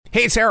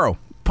Hey, it's Arrow.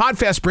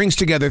 Podfest brings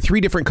together 3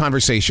 different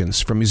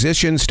conversations, from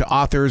musicians to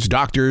authors,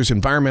 doctors,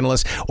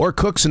 environmentalists, or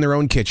cooks in their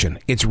own kitchen.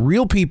 It's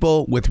real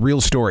people with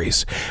real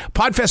stories.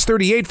 Podfest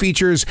 38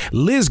 features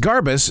Liz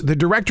Garbus, the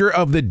director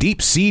of the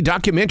deep sea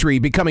documentary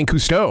Becoming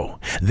Cousteau.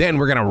 Then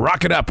we're going to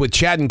rock it up with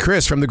Chad and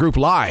Chris from the group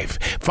Live.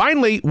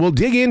 Finally, we'll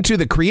dig into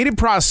the creative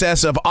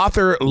process of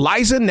author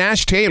Liza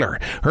Nash Taylor,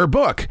 her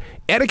book,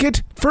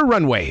 Etiquette for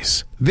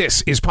Runways.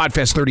 This is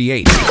Podfest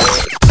 38.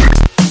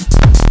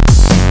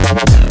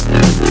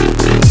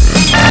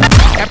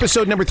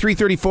 Episode number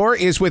 334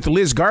 is with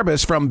Liz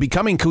Garbus from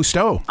Becoming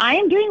Cousteau. I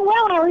am doing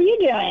well. How are you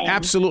doing?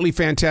 Absolutely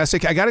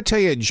fantastic. I got to tell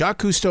you, Jacques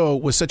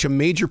Cousteau was such a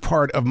major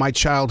part of my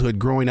childhood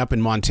growing up in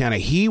Montana.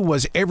 He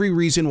was every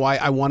reason why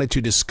I wanted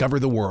to discover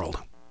the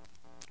world.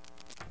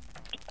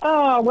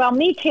 Oh, well,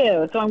 me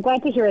too. So I'm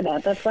glad to hear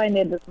that. That's why I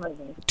made this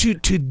movie.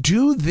 To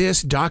do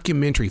this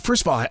documentary,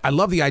 first of all, I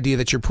love the idea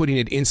that you're putting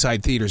it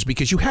inside theaters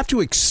because you have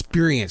to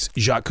experience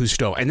Jacques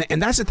Cousteau.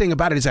 And that's the thing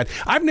about it is that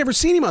I've never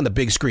seen him on the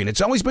big screen.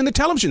 It's always been the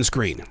television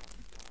screen.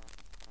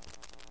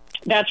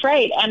 That's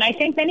right. And I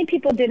think many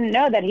people didn't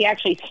know that he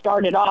actually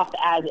started off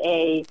as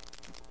a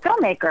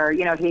filmmaker.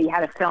 You know, he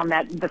had a film,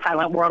 The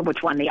Silent World,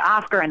 which won the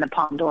Oscar and the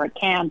Palme d'Or at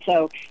Cannes.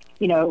 So,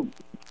 you know,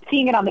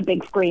 seeing it on the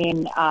big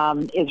screen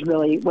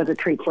was a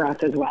treat for us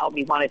as well.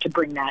 We wanted to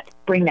bring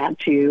that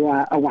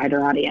to a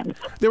wider audience.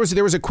 There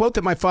was a quote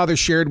that my father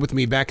shared with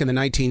me back in the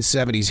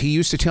 1970s. He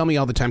used to tell me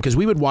all the time, because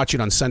we would watch it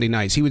on Sunday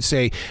nights. He would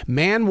say,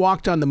 "Man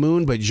walked on the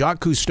moon, but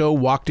Jacques Cousteau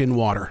walked in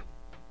water."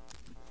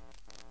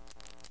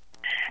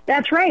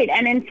 That's right.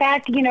 And in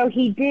fact, you know,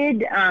 he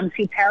did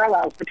see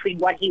parallels between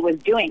what he was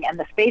doing and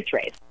the space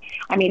race.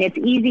 I mean, it's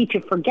easy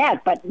to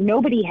forget, but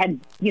nobody had,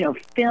 you know,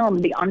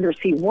 filmed the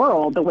undersea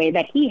world the way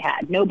that he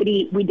had.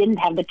 We didn't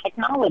have the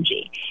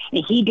technology.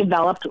 And he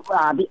developed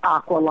the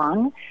aqua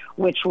lung,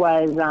 which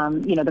was,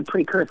 you know, the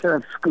precursor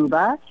of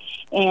scuba.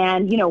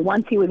 And, you know,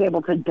 once he was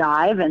able to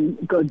dive and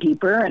go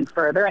deeper and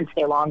further and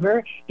stay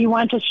longer, he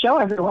wanted to show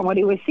everyone what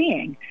he was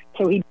seeing.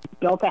 So he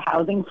built a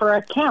housing for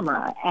a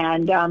camera.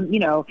 And, you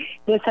know,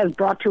 this has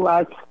brought to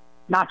us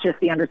not just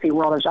the undersea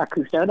world of Jacques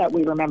Cousteau that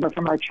we remember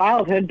from our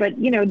childhood, but,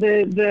 you know,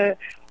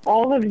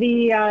 all of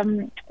the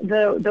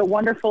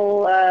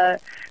wonderful,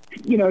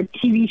 you know,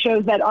 TV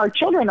shows that our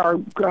children are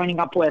growing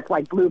up with,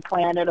 like Blue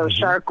Planet or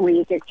Shark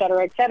Week, et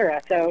cetera, et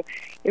cetera. So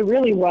it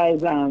really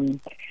was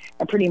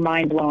a pretty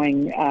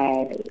mind-blowing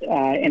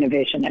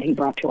innovation that he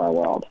brought to our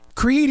world.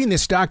 Creating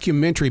this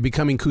documentary,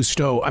 Becoming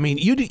Cousteau, I mean,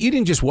 you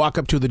didn't just walk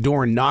up to the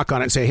door and knock on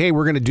it and say, "Hey,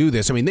 we're going to do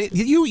this." I mean,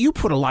 you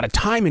put a lot of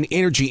time and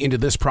energy into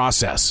this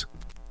process.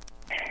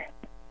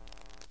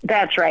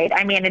 That's right.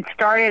 I mean, it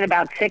started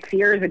about 6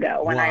 years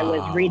ago when I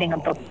was reading a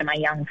book to my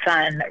young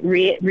son,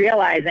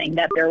 realizing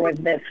that there was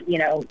this,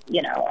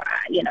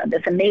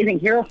 this amazing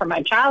hero from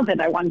my childhood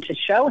I wanted to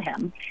show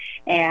him.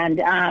 And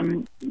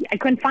I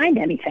couldn't find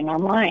anything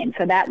online.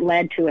 So that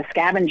led to a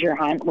scavenger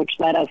hunt, which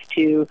led us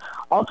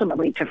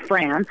ultimately to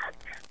France,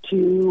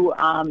 to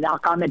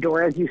knock on the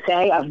door, as you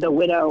say, of the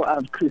widow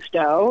of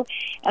Cousteau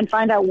and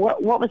find out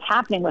what was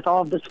happening with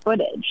all of this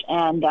footage.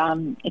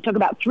 And it took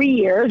about 3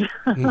 years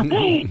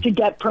to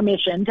get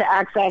permission to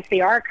access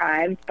the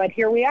archives, but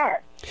here we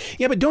are.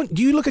 Yeah, but do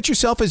you look at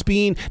yourself as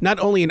being not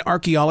only an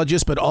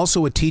archaeologist, but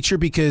also a teacher?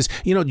 Because,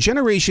 you know,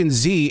 Generation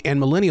Z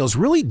and millennials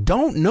really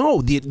don't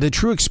know the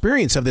true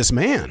experience of this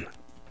man.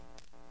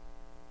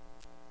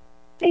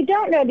 They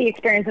don't know the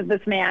experience of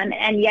this man,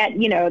 and yet,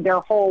 you know, their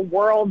whole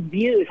world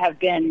views have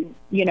been,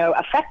 you know,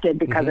 affected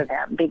because of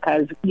him.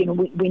 Because, you know,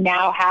 we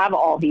now have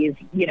all these,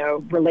 you know,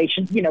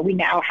 relations. You know, we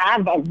now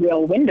have a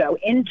real window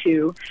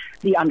into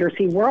the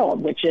undersea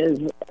world, which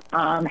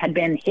had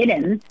been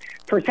hidden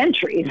for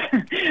centuries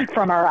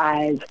from our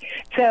eyes.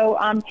 So,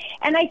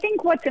 and I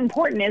think what's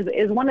important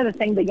is one of the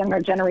things the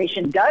younger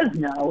generation does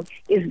know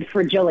is the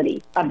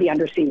fragility of the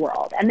undersea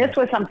world. And this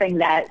was something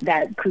that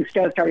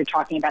Cousteau started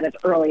talking about as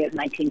early as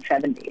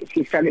 1970s.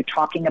 He started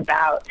talking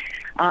about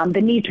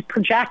the need to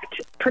protect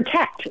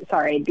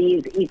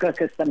these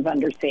ecosystems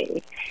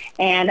undersea.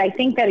 And I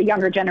think that a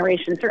younger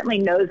generation certainly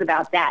knows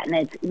about that. And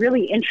it's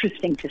really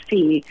interesting to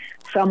see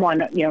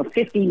someone, you know,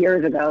 50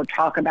 years ago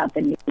talk about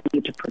the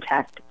need to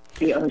protect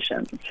the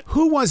oceans.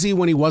 Who was he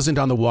when he wasn't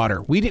on the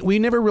water? We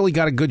never really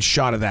got a good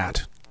shot of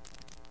that.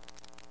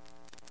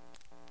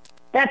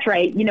 That's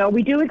right. You know,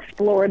 we do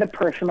explore the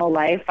personal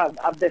life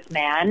of this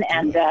man,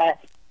 and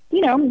you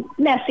know,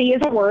 messy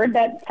is a word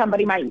that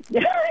somebody might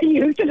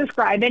use to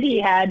describe it. He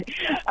had,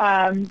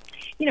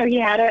 you know, he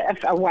had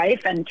a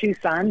wife and 2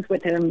 sons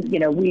with whom, you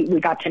know, we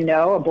got to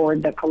know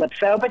aboard the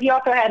Calypso, but he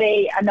also had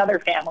another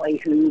family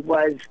who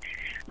was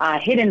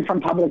hidden from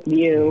public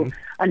view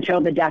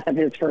until the death of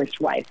his first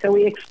wife. So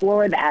we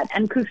explore that.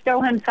 And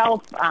Cousteau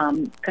himself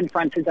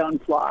confronts his own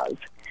flaws.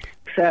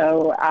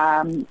 So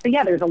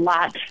yeah, there's a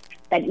lot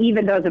that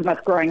even those of us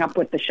growing up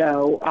with the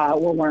show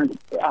will learn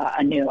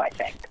anew, I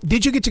think.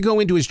 Did you get to go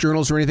into his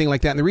journals or anything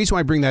like that? And the reason why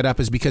I bring that up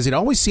is because it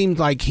always seemed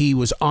like he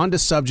was onto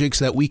subjects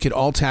that we could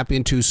all tap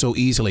into so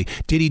easily.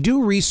 Did he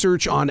do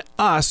research on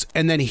us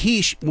and then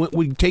he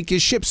would take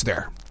his ships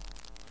there?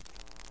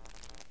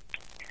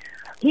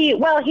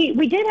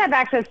 We did have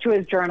access to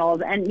his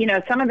journals, and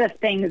some of the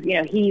things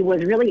he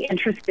was really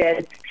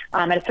interested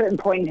at a certain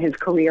point in his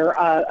career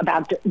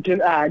about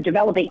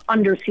developing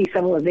undersea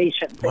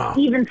civilizations. Wow.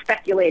 He even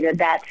speculated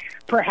that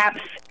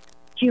perhaps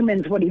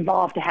humans would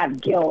evolve to have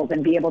gills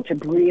and be able to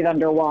breathe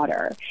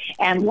underwater.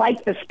 And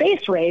like the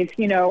space race,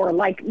 or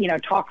like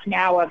talks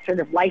now of sort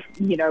of life,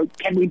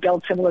 can we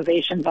build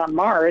civilizations on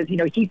Mars?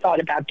 He thought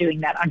about doing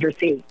that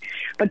undersea.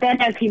 But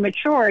then as he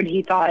matured,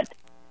 he thought,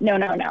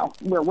 no.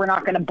 We're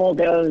not going to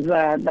bulldoze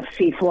the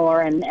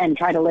seafloor and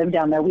try to live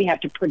down there. We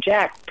have to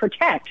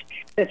protect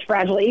this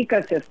fragile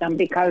ecosystem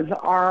because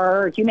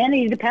our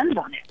humanity depends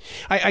on it.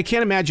 I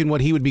can't imagine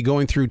what he would be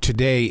going through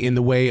today in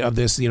the way of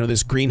this,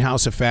 this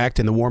greenhouse effect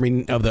and the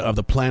warming of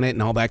the planet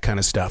and all that kind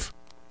of stuff.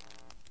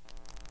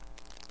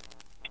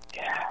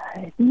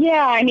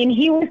 Yeah, I mean,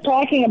 he was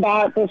talking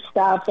about this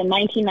stuff in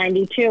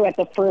 1992 at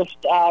the first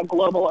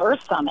Global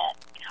Earth Summit.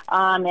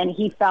 And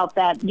he felt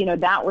that,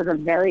 that was a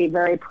very,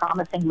 very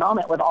promising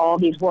moment with all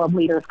these world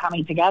leaders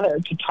coming together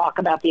to talk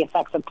about the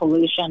effects of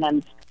pollution.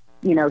 And,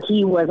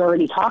 he was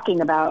already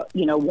talking about,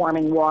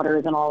 warming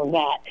waters and all of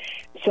that.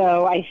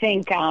 So I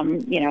think,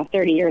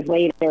 30 years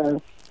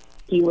later,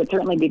 he would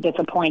certainly be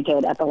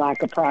disappointed at the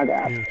lack of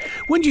progress. Yeah.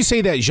 Wouldn't you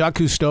say that Jacques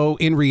Cousteau,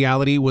 in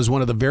reality, was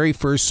one of the very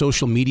first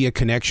social media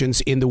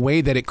connections in the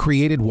way that it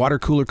created water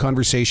cooler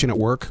conversation at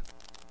work?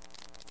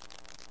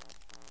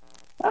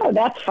 Oh,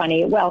 that's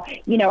funny. Well,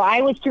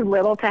 I was too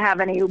little to have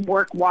any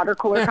work water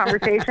cooler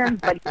conversations,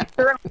 but he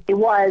certainly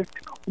was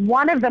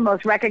one of the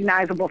most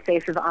recognizable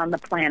faces on the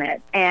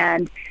planet.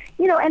 And,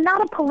 and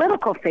not a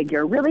political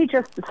figure, really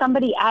just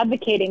somebody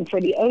advocating for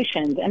the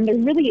oceans. And there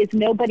really is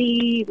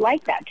nobody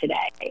like that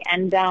today.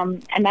 And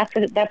that's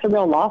a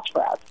real loss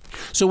for us.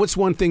 So what's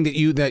one thing that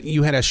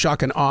you had a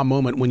shock and awe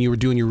moment when you were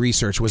doing your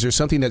research? Was there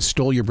something that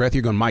stole your breath?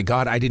 You're going, my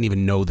God, I didn't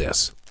even know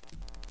this.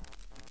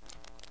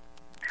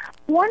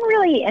 One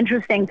really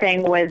interesting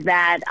thing was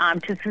that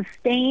to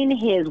sustain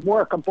his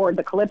work aboard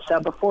the Calypso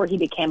before he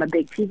became a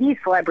big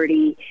TV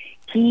celebrity,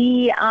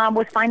 he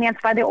was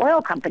financed by the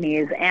oil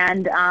companies.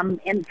 And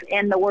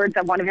in the words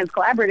of one of his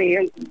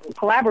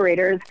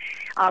collaborators,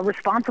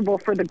 responsible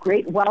for the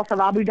great wealth of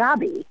Abu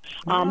Dhabi,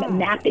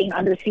 mapping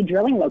undersea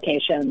drilling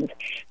locations.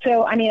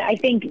 So, I mean, I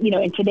think,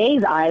 in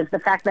today's eyes, the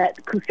fact that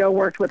Cousteau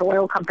worked with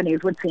oil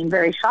companies would seem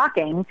very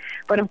shocking.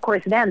 But of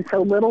course, then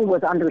so little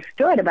was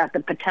understood about the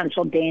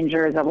potential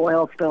dangers of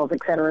oil spills, et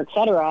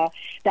cetera,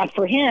 that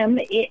for him,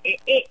 he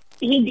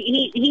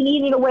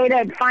needed a way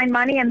to find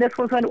money, and this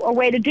was a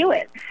way to do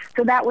it.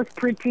 So that was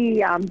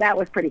pretty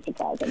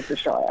surprising for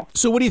sure.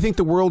 So what do you think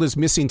the world is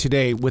missing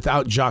today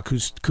without Jacques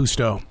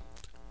Cousteau?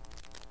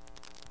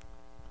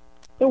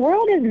 The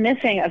world is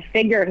missing a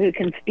figure who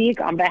can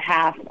speak on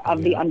behalf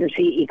of the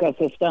undersea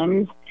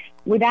ecosystems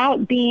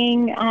without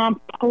being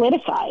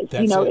politicized.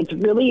 It's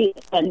really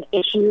an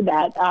issue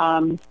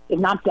that is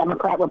not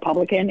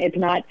Democrat-Republican. It's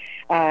not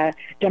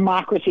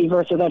democracy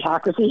versus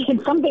autocracy.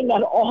 It's something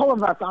that all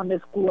of us on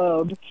this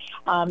globe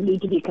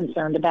need to be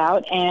concerned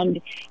about. And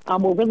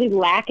we're really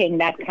lacking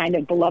that kind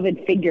of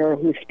beloved figure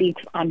who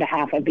speaks on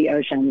behalf of the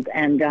oceans.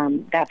 And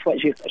that's what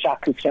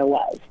Jacques Cousteau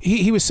was.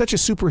 He was such a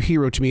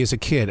superhero to me as a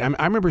kid.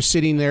 I remember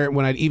sitting there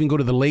when I'd even go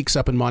to the lakes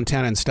up in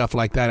Montana and stuff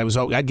like that.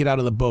 I'd get out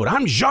of the boat.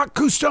 I'm Jacques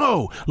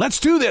Cousteau. Let's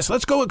do this.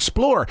 Let's go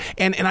explore.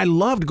 And I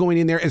loved going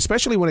in there,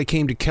 especially when it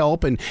came to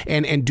kelp and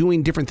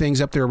doing different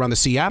things up there around the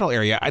Seattle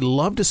area. I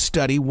love to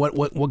study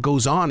what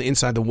goes on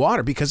inside the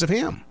water because of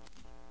him.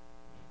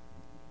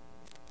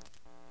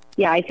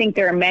 Yeah, I think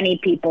there are many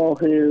people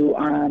who,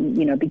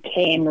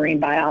 became marine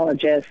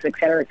biologists, et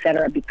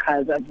cetera,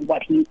 because of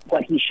what he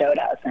showed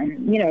us.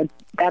 And,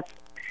 that's,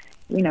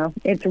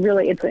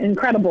 it's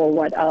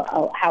incredible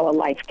how a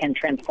life can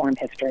transform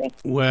history.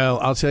 Well,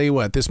 I'll tell you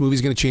what, this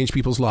movie's going to change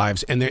people's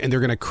lives, and they're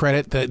going to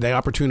credit the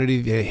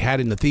opportunity they had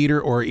in the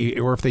theater, or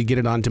if they get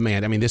it on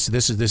demand. I mean, this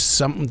is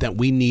something that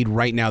we need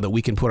right now that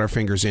we can put our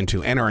fingers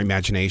into and our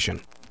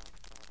imagination.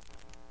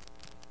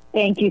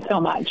 Thank you so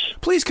much.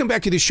 Please come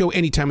back to this show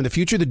anytime in the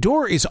future. The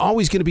door is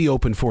always going to be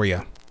open for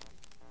you.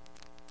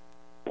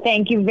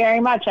 Thank you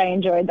very much. I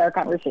enjoyed our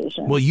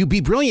conversation. Well, you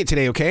be brilliant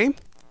today, okay?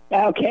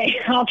 Okay,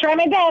 I'll try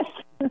my best.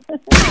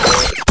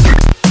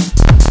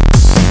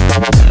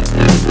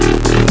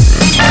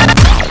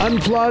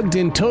 Unplugged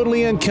and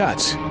totally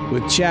uncut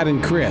with Chad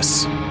and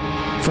Chris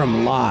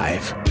from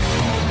Live.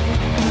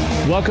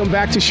 Welcome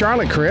back to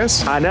Charlotte,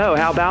 Chris. I know.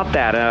 How about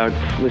that?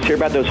 Let's hear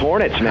about those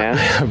Hornets, man.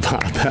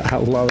 About that. I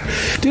love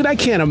it. Dude, I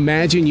can't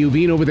imagine you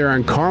being over there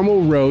on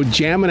Carmel Road,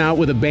 jamming out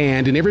with a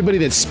band, and everybody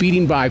that's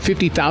speeding by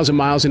 50,000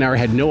 miles an hour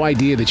had no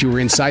idea that you were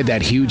inside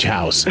that huge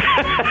house.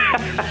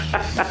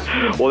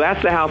 Well,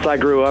 that's the house I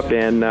grew up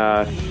in.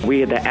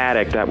 We had the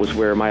attic. That was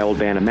where my old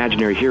band,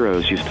 Imaginary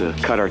Heroes, used to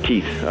cut our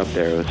teeth up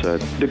there. It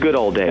was the good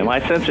old days. Am I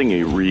sensing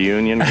a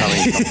reunion coming?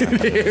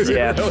 It is.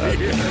 Yes.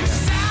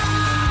 Really.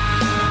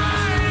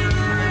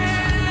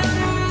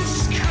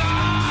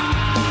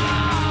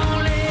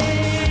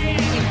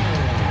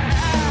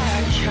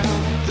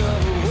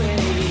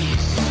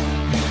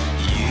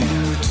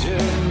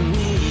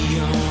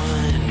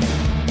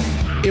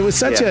 It was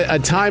such a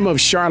time of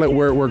Charlotte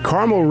where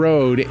Carmel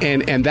Road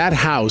and that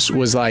house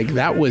was like,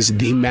 that was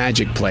the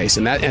magic place.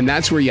 And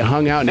that's where you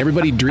hung out and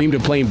everybody dreamed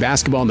of playing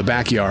basketball in the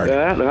backyard.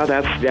 No,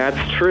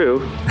 that's true.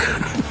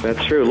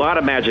 That's true. A lot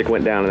of magic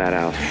went down in that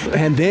house.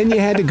 And then you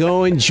had to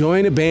go and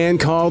join a band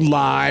called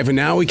Live, and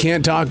now we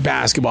can't talk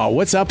basketball.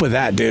 What's up with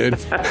that, dude?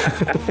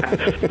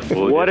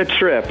 What a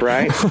trip,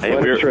 right? Hey,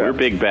 we're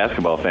big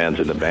basketball fans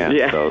in the band,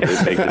 so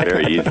it makes it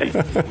very easy.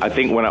 I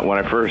think when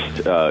I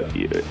first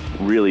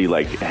really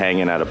like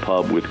hanging at a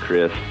pub with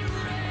Chris,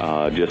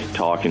 just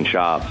talking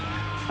shop,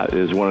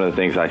 is one of the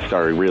things I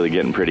started really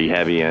getting pretty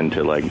heavy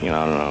into, like, I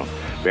don't know,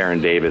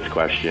 Baron Davis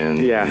questions,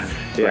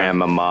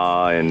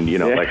 Grandmama, and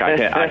like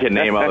I can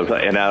name other,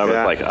 and I was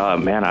like, oh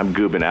man, I'm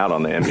goobing out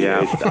on the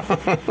NBA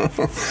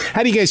stuff.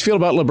 How do you guys feel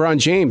about LeBron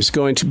James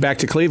going back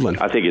to Cleveland?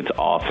 I think it's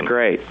awesome.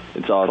 Great.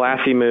 It's awesome.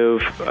 Classy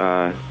move.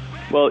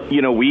 Well,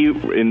 we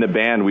in the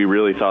band, we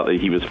really thought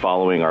that he was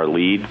following our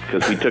lead,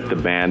 because we took the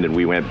band and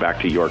we went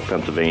back to York,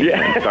 Pennsylvania,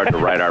 and started to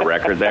write our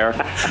record there.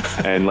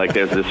 And like,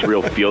 there's this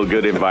real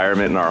feel-good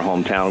environment in our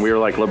hometown. We were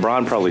like,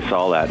 LeBron probably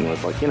saw that and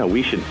was like,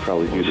 we should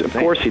probably do the same. Of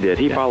course he did.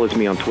 He follows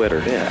me on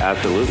Twitter. Yeah,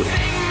 absolutely.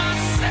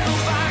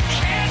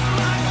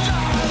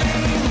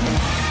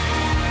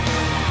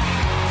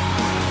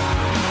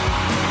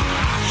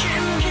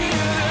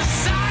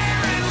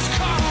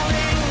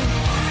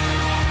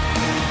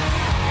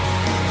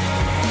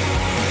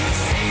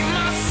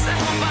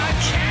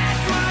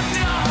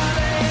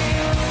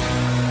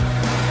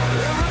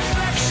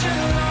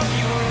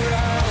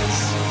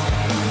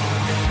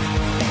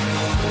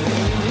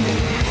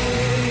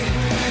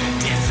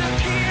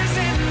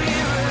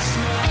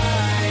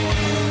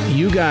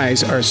 You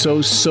guys are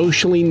so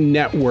socially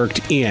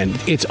networked in.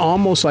 It's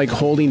almost like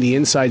holding the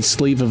inside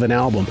sleeve of an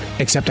album,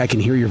 except I can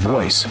hear your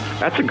voice.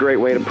 That's a great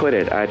way to put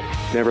it. I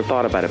never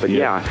thought about it, but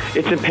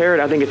it's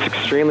imperative. I think it's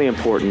extremely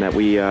important that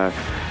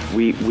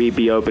we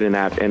be open in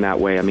that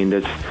way. I mean,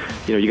 there's,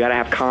 you got to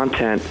have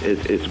content.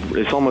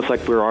 It's almost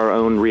like we're our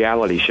own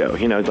reality show.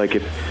 It's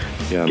like,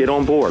 get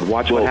on board,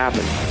 watch what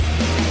happens.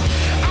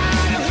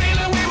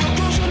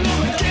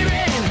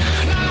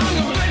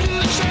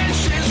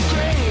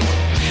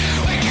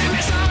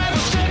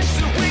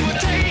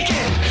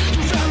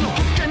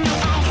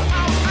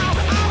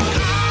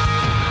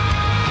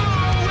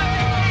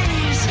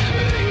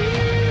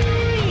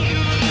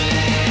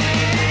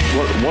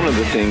 One of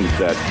the things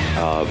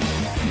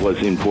that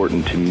was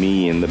important to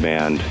me in the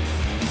band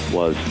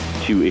was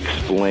to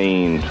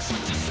explain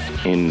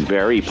in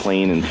very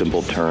plain and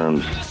simple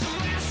terms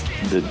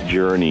the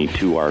journey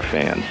to our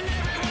fans.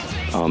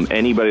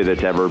 Anybody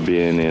that's ever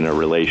been in a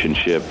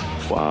relationship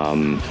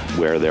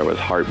where there was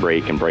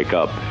heartbreak and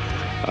breakup,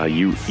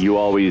 you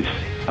always,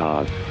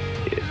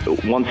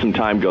 once some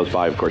time goes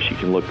by, of course, you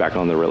can look back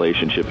on the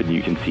relationship and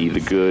you can see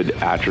the good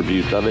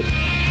attributes of it.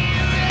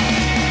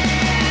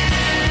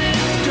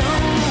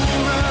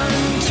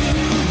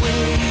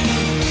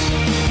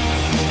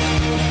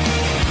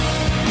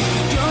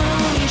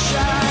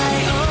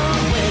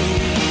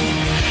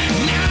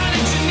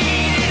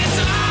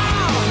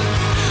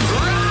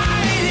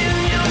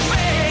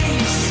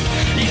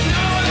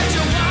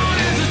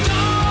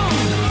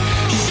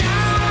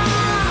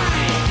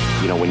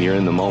 When you're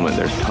in the moment,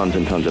 there's tons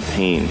and tons of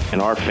pain.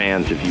 And our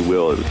fans, if you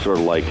will, it was sort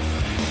of like,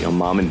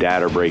 mom and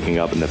dad are breaking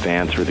up and the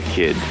band's for the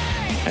kids.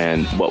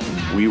 And what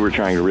we were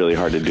trying really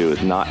hard to do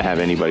is not have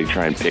anybody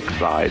try and pick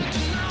sides.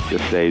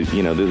 Just say, this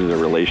is a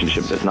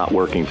relationship that's not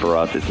working for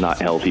us, it's not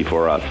healthy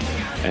for us,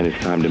 and it's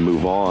time to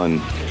move on.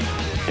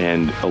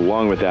 And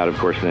along with that, of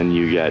course, then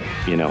you get,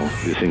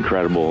 this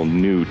incredible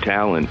new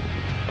talent.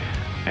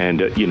 And,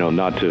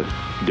 not to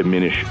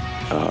diminish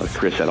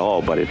Chris at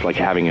all, but it's like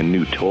having a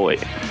new toy.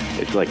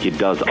 It's like it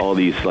does all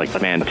these like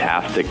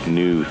fantastic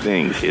new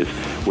things.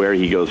 Where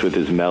he goes with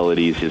his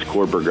melodies, his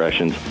chord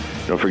progressions.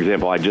 For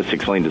example, I just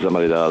explained to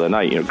somebody the other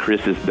night,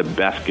 Chris is the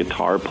best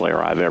guitar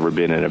player I've ever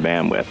been in a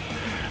band with.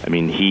 I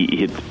mean,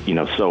 he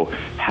so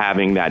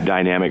having that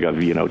dynamic of,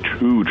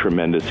 true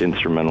tremendous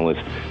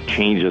instrumentalist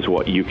changes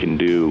what you can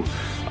do,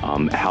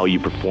 how you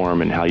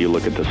perform and how you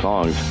look at the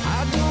songs.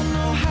 I don't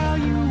know how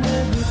you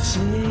ever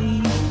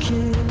take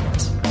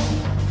it.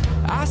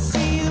 I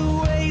see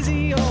the ways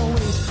he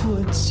always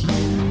puts you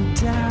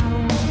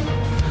down.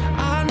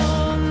 I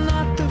know I'm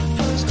not the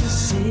first to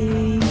say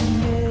it,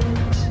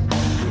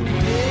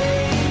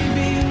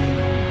 baby.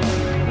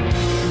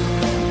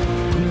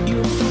 Put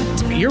your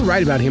foot down. You're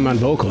right about him on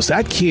vocals.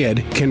 That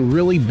kid can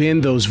really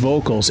bend those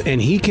vocals,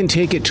 and he can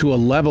take it to a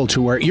level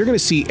to where you're going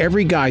to see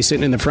every guy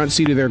sitting in the front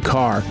seat of their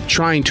car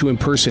trying to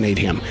impersonate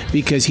him,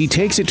 because he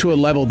takes it to a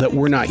level that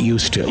we're not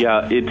used to.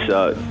 Yeah, it's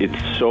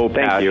so passionate.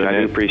 Thank you. I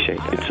do appreciate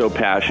that. It's so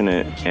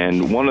passionate,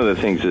 and one of the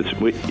things is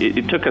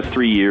it took us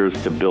 3 years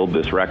to build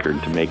this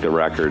record, to make the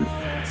record,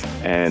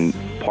 and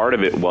part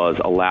of it was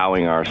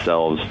allowing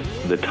ourselves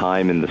the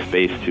time and the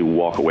space to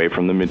walk away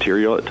from the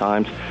material at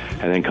times,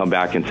 and then come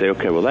back and say,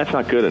 okay, well, that's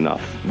not good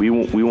enough. We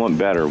want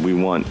better. We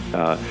want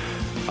to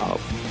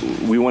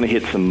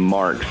hit some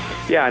marks.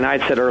 Yeah, and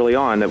I said early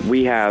on that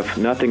we have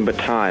nothing but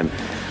time.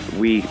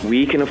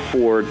 we can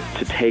afford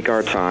to take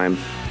our time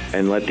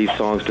and let these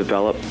songs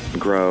develop,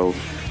 grow,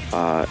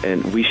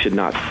 and we should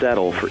not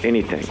settle for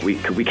anything.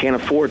 We can't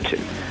afford to.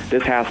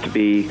 This has to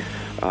be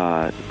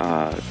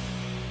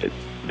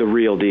the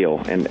real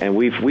deal, and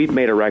we've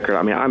made a record.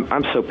 I mean,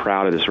 I'm so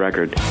proud of this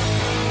record.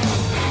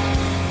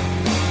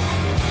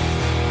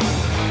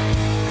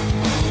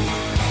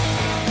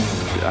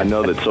 I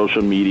know that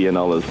social media and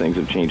all those things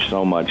have changed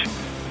so much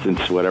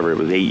since whatever it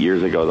was 8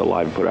 years ago that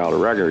Live put out a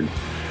record.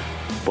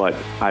 But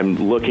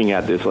I'm looking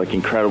at this like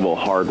incredible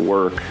hard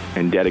work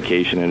and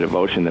dedication and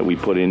devotion that we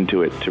put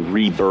into it to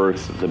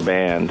rebirth the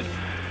band.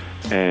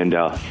 And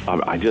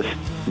I just,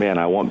 man,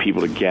 I want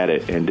people to get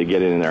it and to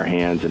get it in their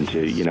hands and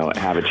to, you know,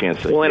 have a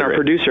chance to. Well, and our it.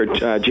 producer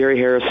Jerry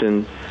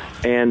Harrison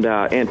and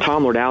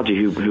Tom Lord-Alge,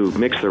 who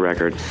mixed the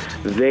record,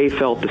 they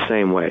felt the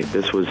same way.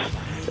 This was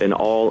an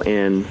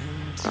all-in,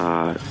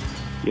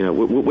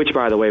 which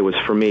by the way was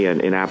for me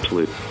an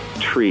absolute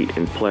treat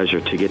and pleasure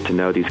to get to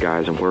know these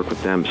guys and work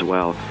with them as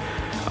well.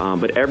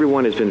 But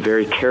everyone has been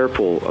very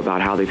careful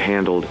about how they've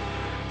handled.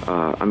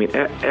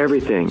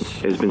 Everything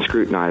has been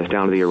scrutinized,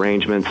 down to the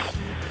arrangements,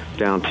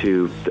 down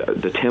to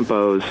the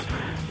tempos.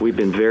 We've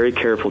been very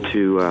careful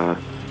to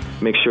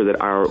make sure that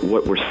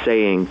what we're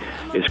saying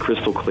is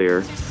crystal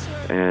clear,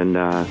 and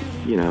I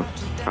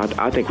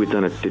think we've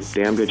done a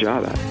damn good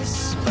job at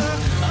it.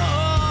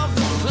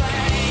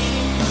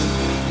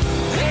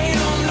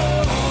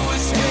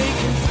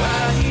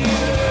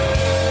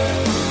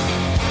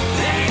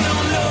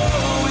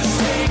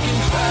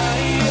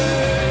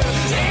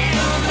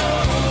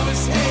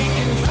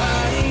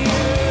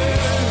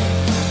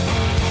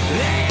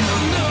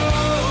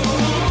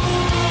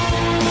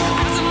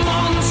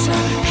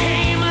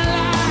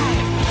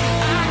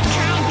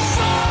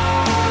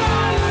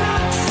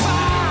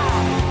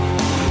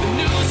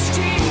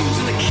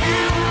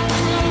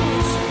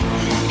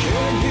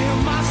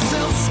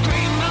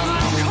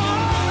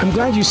 I'm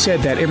glad you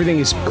said that everything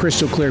is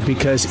crystal clear,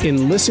 because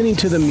in listening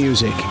to the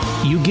music,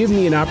 you give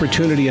me an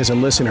opportunity as a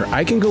listener.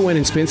 I can go in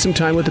and spend some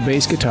time with the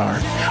bass guitar.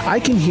 I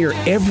can hear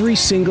every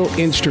single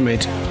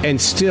instrument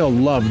and still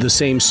love the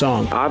same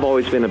song. I've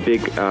always been a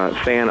big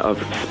fan of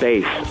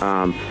space.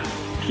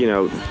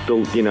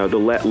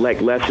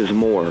 Less is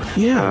more.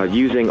 Yeah.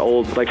 Using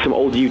some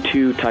old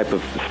U2 type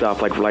of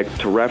stuff, like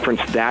to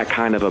reference that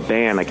kind of a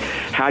band. Like,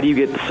 how do you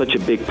get such a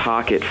big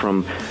pocket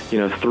from,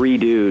 three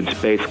dudes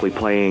basically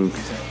playing,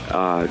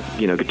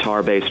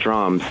 guitar, bass,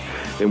 drums?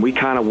 And we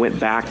kind of went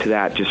back to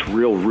that, just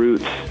real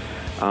roots,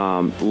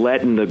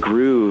 letting the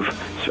groove.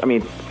 I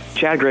mean,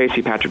 Chad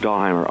Gracie, Patrick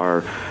Dahlheimer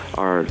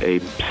are a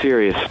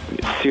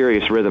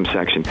serious rhythm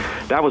section.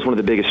 That was one of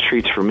the biggest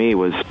treats for me,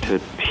 was to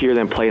hear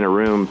them play in a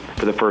room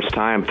for the first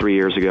time 3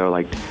 years ago.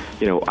 I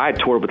had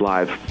toured with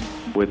Live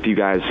with you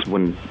guys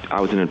when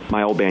I was in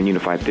my old band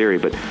Unified Theory,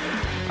 but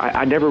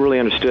I never really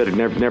understood it,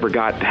 never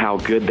got how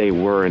good they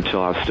were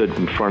until I stood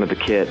in front of the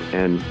kit,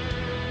 and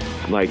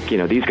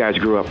these guys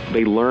grew up,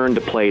 they learned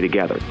to play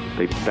together.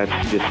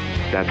 That's just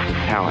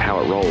how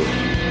it rolls.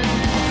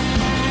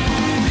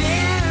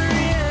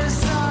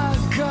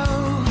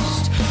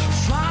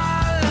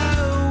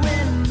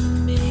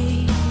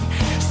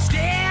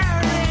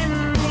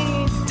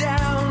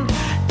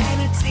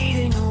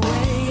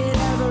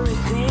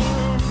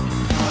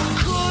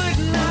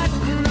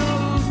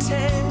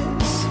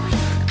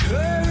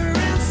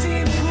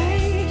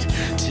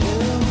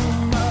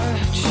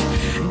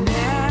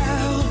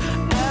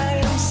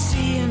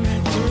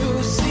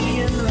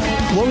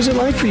 What was it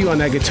like for you on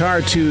that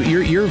guitar to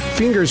your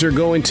fingers are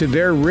going to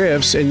their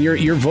riffs and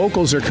your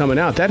vocals are coming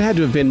out? That had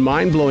to have been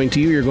mind-blowing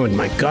to you. You're going,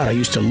 my God, I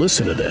used to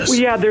listen to this. Well,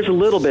 yeah, there's a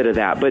little bit of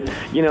that, but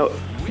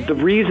the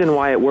reason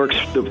why it's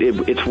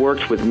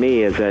worked with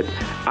me is that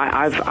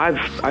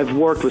I've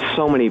worked with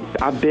so many.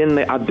 I've been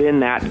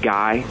that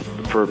guy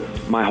for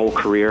my whole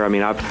career. I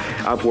mean,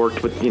 I've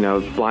worked with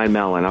Blind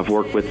Melon. I've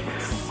worked with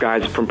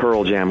guys from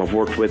Pearl Jam. I've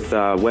worked with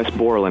Wes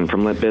Borland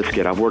from Limp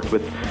Bizkit. I've worked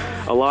with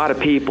a lot of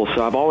people,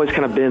 so I've always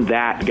kind of been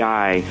that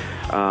guy,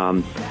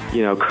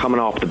 coming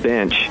off the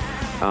bench.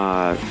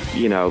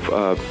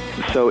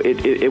 So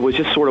it was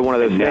just sort of one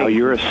of those things. Now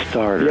you're a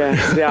starter.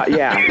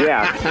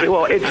 Yeah.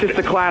 Well, it's just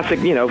the classic,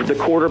 the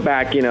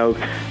quarterback,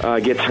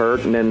 gets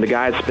hurt, and then the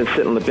guy's been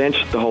sitting on the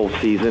bench the whole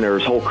season or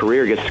his whole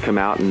career gets to come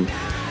out and,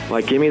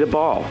 give me the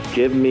ball.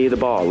 Give me the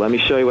ball. Let me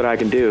show you what I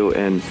can do.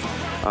 And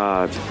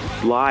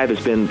Live has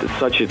been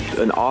such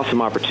an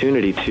awesome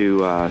opportunity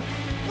to, I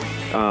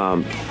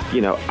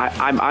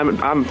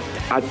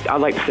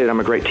like to say that I'm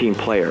a great team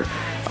player,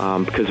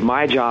 because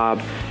my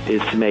job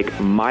is to make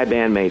my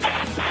bandmates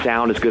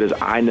sound as good as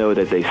I know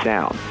that they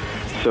sound.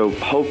 So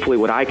hopefully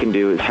what I can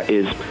do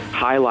is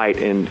highlight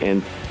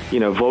and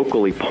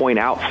vocally point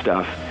out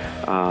stuff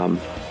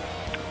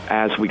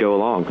as we go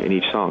along in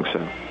each song.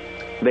 So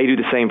they do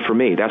the same for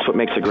me. That's what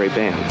makes a great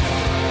band.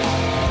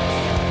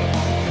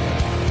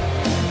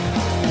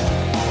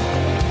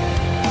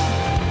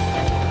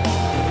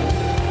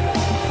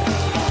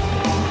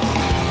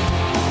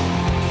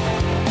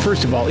 For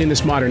first of all, in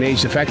this modern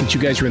age, the fact that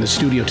you guys are in the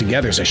studio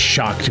together is a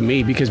shock to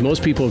me because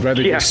most people would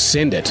rather just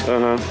send it.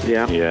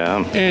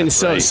 Yeah. And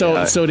so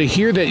to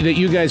hear that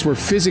you guys were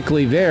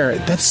physically there,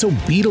 that's so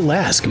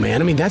Beatlesque,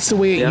 man. I mean, that's the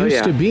way it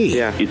used to be.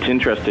 Yeah. It's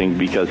interesting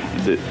because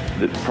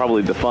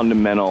probably the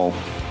fundamental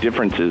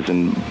differences,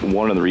 and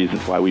one of the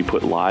reasons why we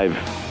put live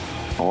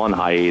on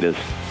hiatus,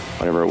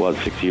 whatever it was,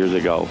 6 years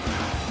ago,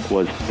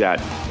 was that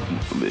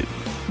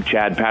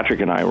Chad, Patrick,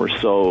 and I were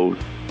so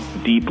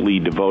deeply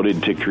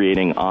devoted to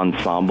creating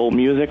ensemble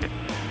music.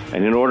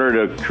 And in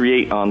order to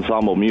create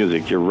ensemble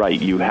music, you're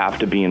right, you have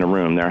to be in a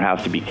room. There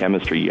has to be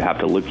chemistry. You have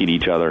to look at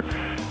each other.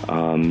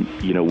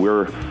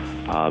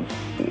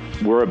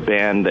 We're a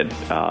band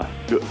that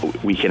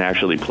we can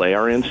actually play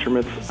our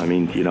instruments. I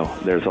mean,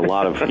 there's a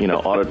lot of,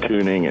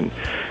 auto-tuning and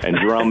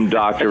drum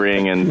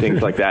doctoring and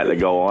things like that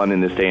go on in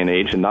this day and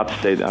age. And not to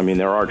say that, I mean,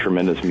 there are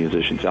tremendous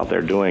musicians out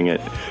there doing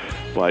it.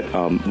 But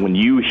when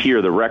you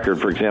hear the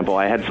record, for example,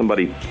 I had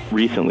somebody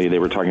recently, they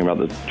were talking about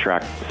the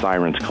track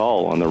Siren's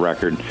Call on the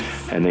record,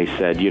 and they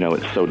said,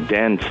 it's so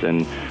dense.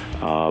 And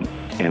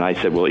I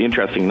said, well,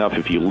 interesting enough,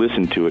 if you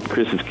listen to it,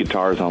 Chris's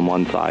guitar's on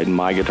one side and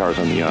my guitar's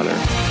on the other.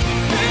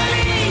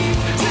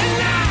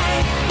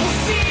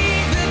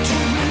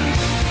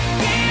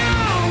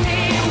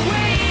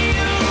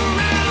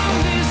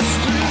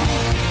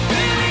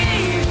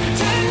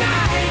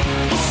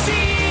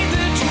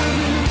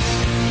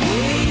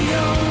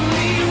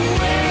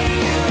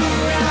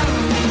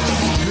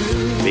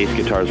 Bass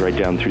guitars right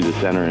down through the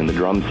center and the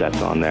drum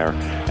sets on there,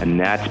 and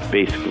that's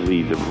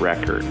basically the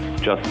record.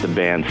 Just the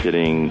band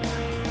sitting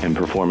and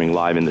performing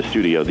live in the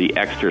studio. The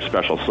extra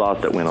special sauce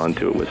that went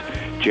onto it was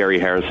Jerry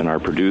Harrison, our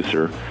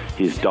producer.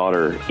 His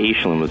daughter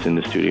Aislinn was in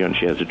the studio, and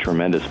she has a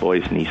tremendous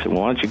voice, and he said,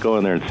 well, why don't you go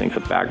in there and sing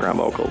some background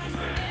vocals?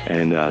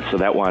 And so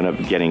that wound up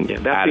getting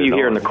that's what you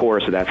hear in the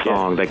chorus of that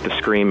song, like the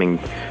screaming,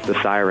 the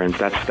sirens,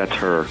 that's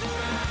her.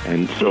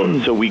 And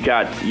so we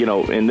got,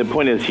 and the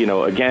point is,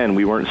 again,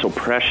 we weren't so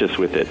precious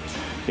with it.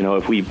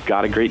 If we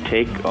got a great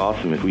take,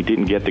 awesome. If we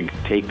didn't get the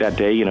take that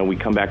day, we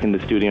come back in the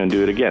studio and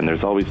do it again.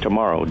 There's always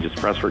tomorrow. Just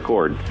press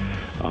record.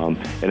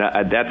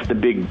 That's the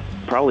big,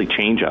 probably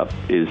change up,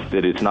 is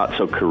that it's not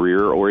so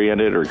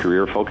career-oriented or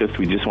career-focused.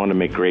 We just want to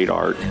make great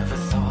art. Never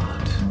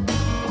thought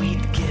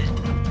we'd get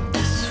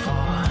this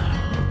far.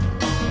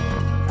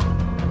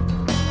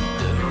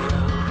 The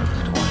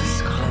road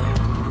was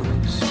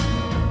closed.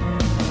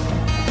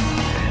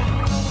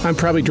 I'm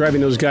probably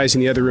driving those guys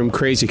in the other room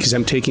crazy because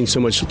I'm taking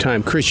so much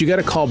time. Chris, you got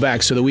to call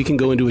back so that we can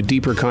go into a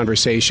deeper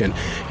conversation.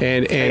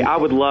 And hey, I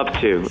would love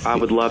to.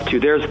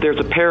 There's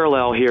a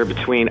parallel here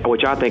between,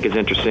 which I think is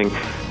interesting,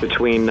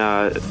 between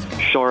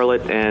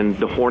Charlotte and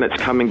the Hornets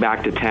coming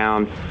back to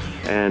town,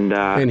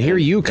 and here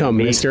you come,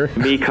 mister.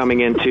 Me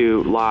coming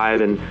into live,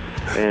 and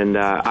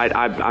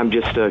I'm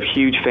just a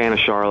huge fan of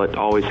Charlotte,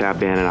 always have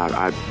been, and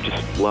I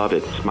just love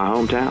it. It's my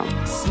hometown.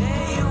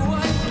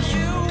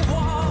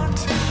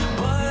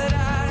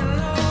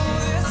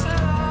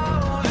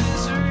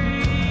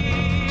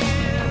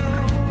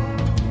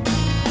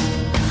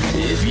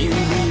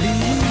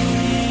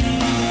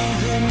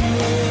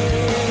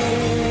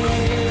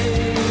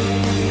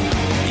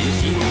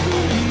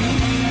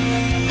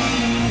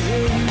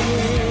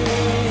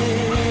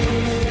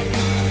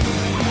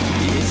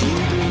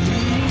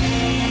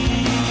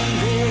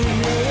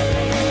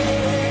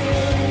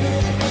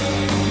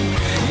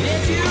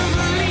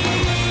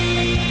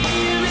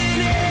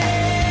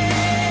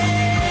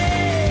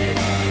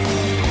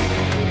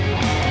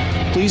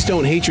 Please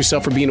don't hate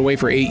yourself for being away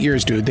for 8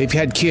 years, dude. They've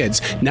had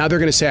kids. Now they're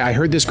going to say, I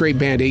heard this great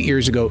band 8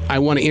 years ago. I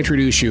want to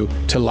introduce you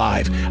to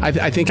live.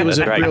 I think it was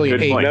a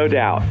brilliant 8. No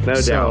doubt.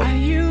 I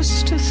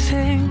used to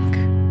think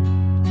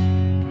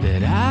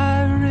that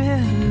I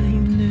really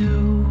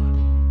knew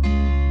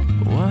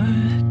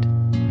what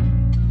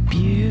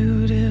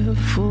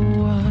beautiful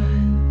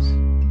was.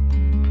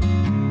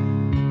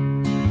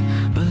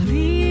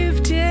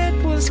 Believed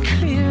it was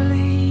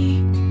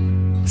clearly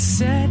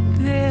set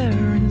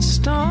there in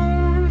stone.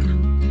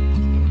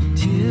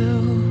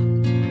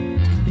 Till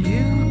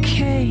you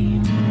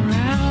came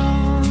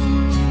around.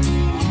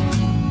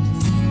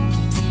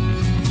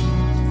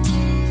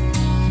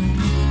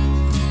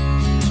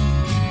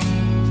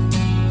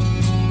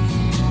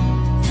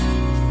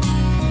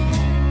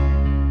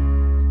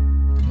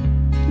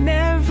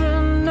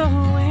 Never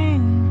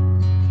knowing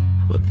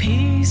what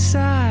peace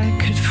I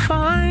could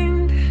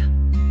find.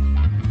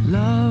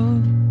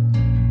 Love,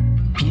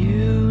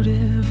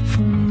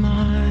 beautiful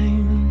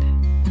mind.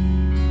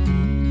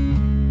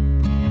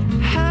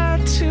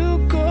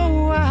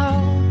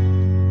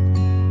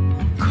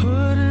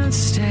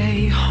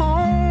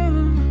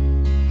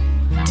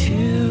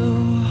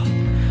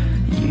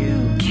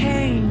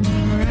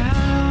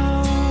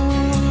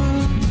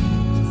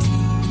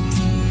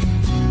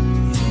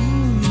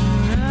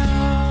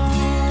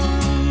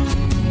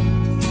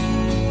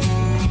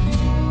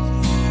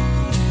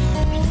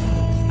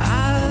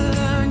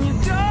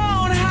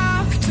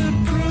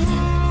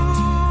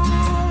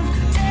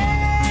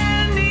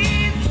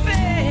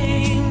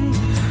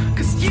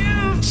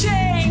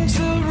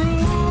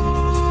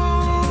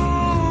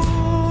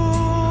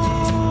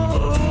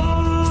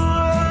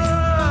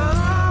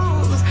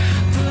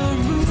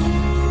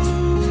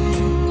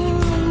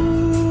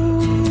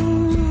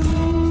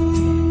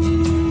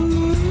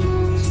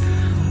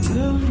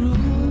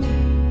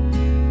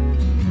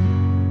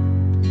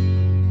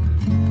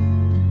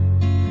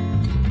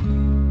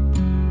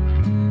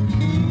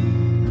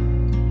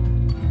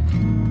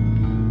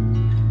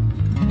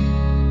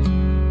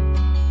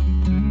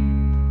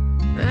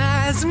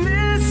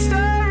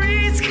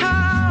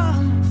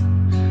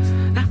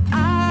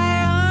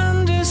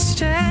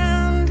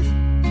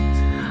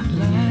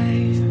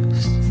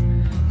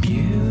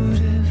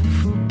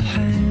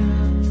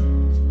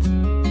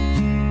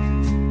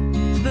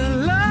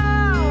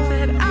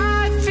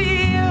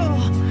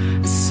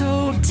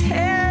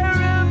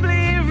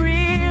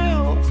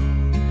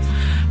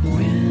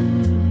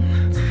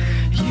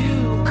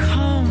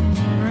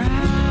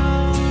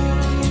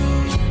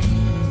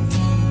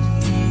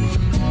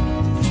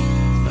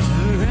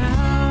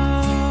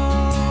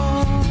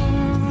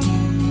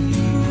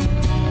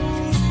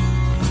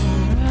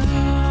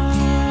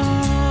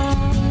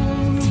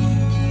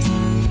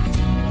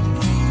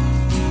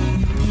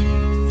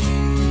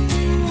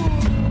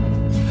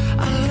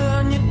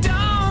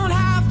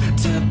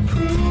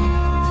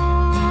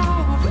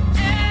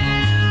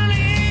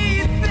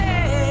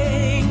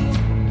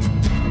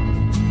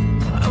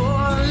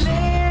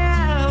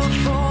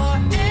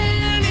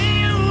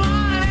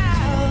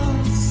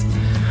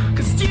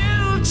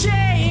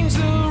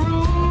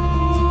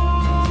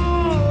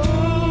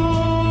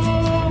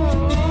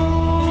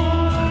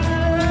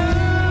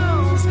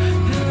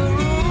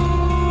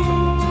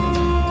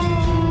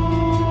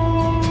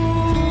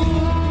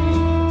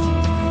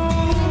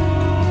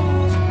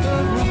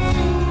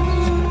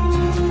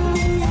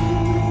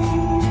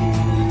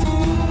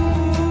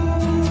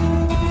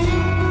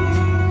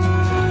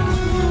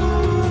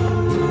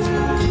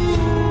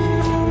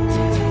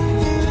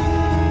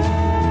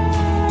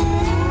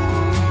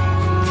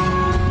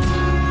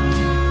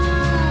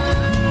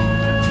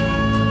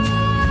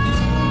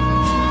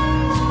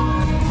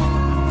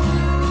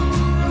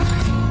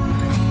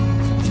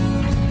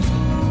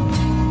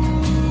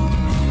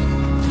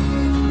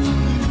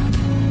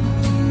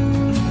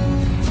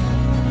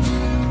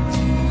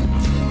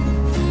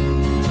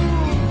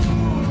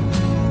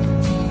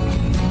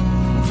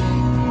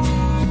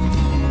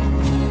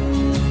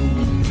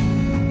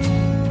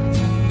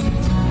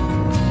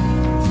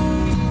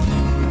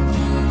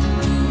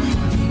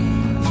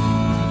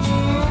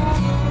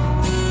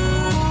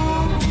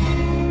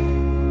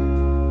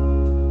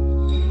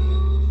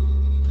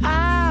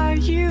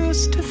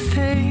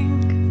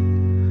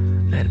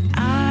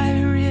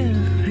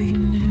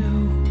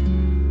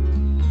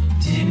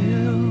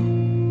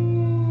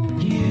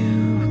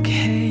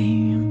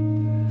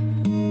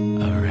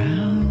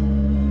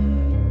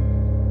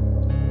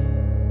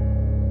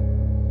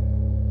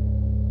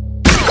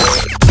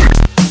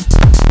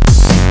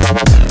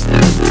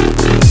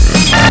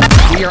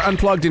 are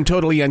Unplugged and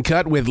Totally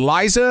Uncut with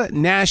Liza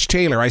Nash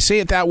Taylor. I say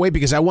it that way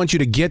because I want you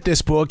to get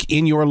this book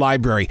in your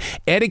library.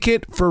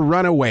 Etiquette for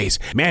Runaways.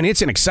 Man,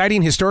 it's an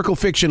exciting historical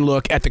fiction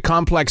look at the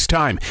complex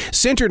time,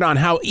 centered on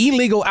how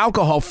illegal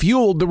alcohol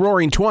fueled the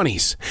Roaring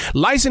 '20s.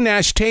 Liza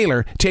Nash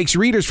Taylor takes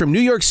readers from New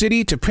York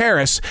City to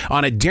Paris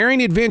on a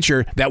daring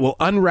adventure that will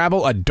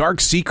unravel a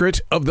dark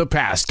secret of the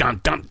past.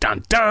 Dun, dun,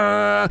 dun,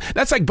 dun.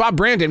 That's like Bob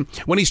Brandon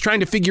when he's trying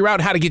to figure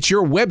out how to get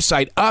your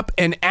website up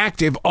and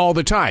active all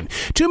the time.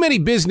 Too many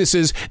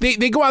businesses,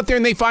 they go out there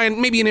and they find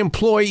maybe an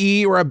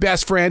employee or a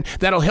best friend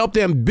that'll help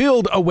them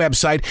build a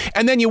website,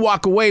 and then you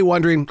walk away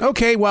wondering,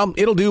 okay, well,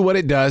 it'll do what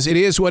it does. It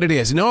is what it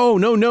is. No.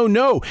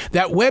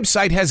 That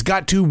website has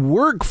got to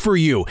work for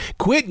you.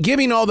 Quit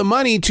giving all the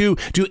money to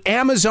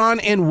Amazon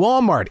and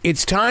Walmart.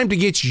 It's time to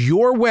get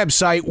your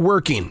website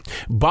working.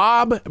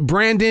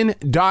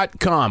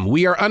 BobBrandon.com.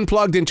 We are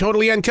Unplugged and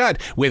Totally Uncut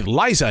with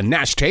Liza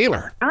Nash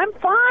Taylor. I'm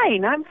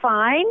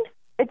fine.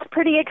 It's a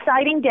pretty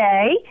exciting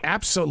day.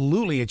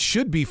 Absolutely. It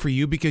should be for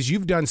you because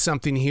you've done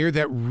something here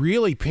that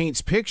really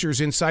paints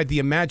pictures inside the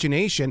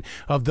imagination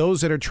of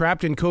those that are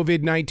trapped in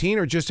COVID-19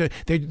 or just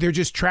they're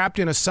just trapped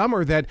in a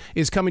summer that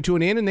is coming to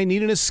an end and they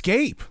need an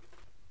escape.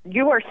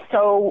 You are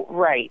so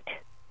right.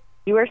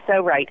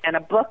 And a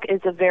book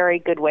is a very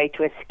good way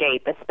to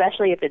escape,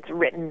 especially if it's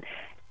written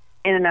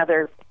in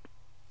another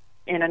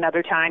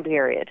time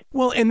period.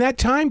 Well, and that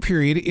time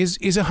period is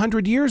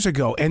 100 years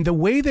ago, and the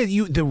way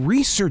that the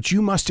research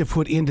you must have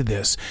put into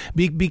this,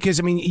 because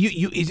I mean,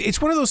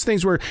 it's one of those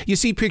things where you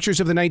see pictures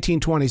of the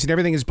 1920s and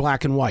everything is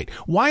black and white.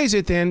 Why is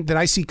it then that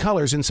I see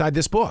colors inside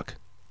this book?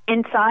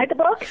 Inside the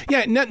book?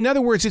 Yeah, in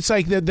other words, it's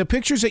like the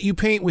pictures that you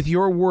paint with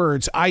your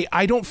words.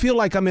 I don't feel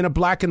like I'm in a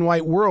black and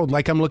white world,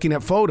 like I'm looking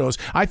at photos.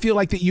 I feel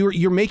like that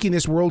you're making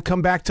this world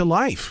come back to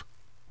life.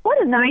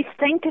 What a nice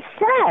thing to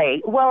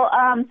say. Well,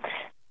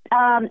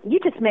 you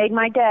just made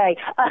my day.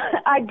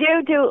 I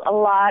do a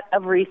lot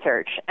of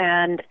research,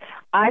 and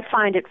I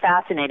find it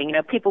fascinating. You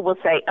know, people will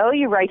say, oh,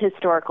 you write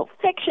historical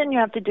fiction, you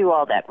have to do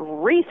all that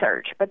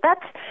research. But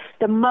that's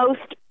the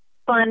most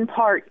fun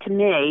part to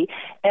me.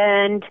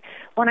 And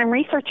when I'm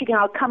researching,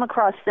 I'll come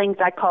across things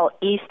I call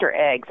Easter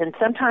eggs. And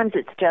sometimes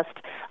it's just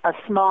a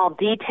small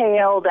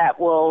detail that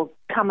will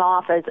come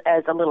off as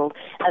a little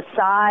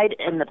aside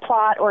in the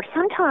plot, or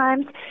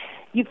sometimes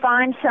you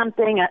find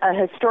something, a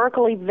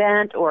historical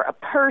event or a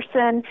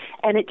person,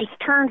 and it just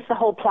turns the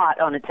whole plot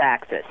on its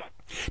axis.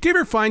 Do you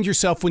ever find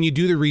yourself when you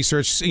do the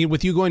research,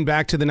 with you going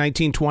back to the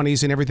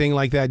 1920s and everything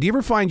like that, do you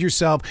ever find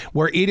yourself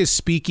where it is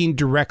speaking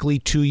directly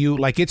to you,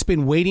 like it's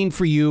been waiting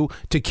for you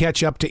to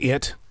catch up to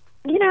it?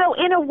 You know,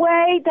 in a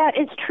way that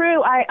is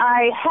true.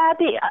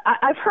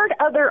 I've heard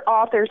other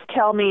authors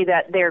tell me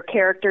that their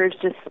characters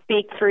just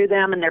speak through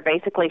them and they're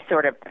basically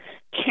sort of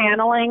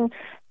channeling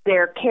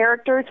their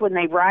characters when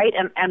they write.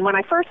 And when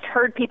I first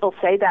heard people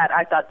say that,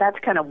 I thought that's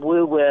kind of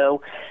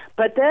woo-woo.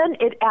 But then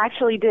it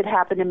actually did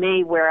happen to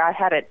me where I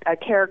had a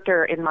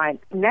character in my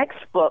next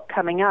book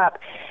coming up,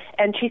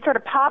 and she sort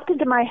of popped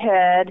into my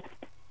head,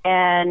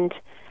 and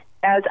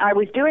as I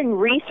was doing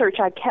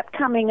research, I kept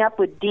coming up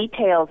with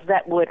details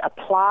that would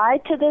apply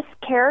to this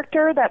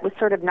character that was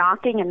sort of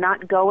knocking and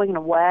not going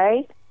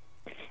away.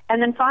 And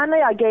then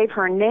finally I gave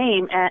her a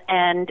name,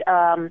 and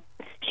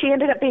she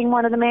ended up being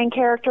one of the main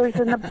characters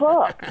in the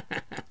book.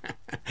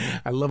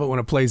 I love it when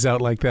it plays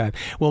out like that.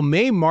 Well,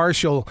 Mae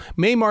Marshall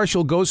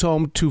goes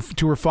home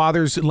to her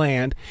father's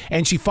land,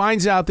 and she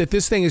finds out that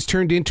this thing has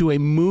turned into a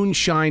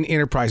moonshine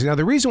enterprise. Now,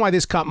 the reason why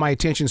this caught my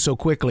attention so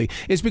quickly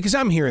is because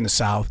I'm here in the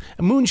South.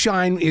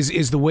 Moonshine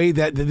is the way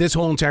that this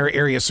whole entire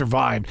area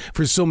survived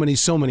for so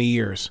many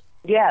years.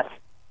 Yes,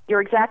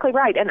 you're exactly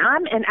right. And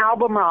I'm in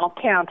Albemarle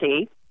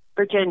County,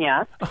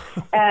 Virginia,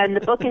 and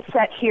the book is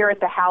set here at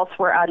the house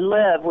where I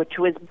live, which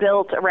was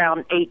built around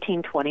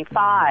 1825.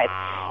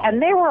 Wow.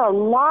 And there were a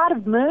lot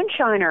of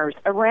moonshiners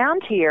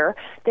around here.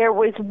 There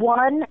was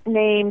one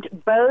named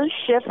Beau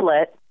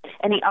Shiflett,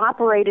 and he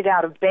operated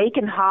out of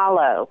Bacon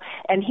Hollow,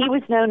 and he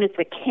was known as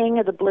the King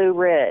of the Blue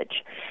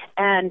Ridge.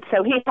 And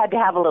so he had to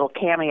have a little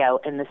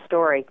cameo in the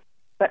story.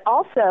 But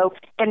also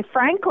in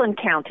Franklin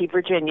County,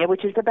 Virginia,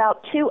 which is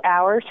about 2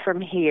 hours from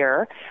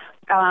here,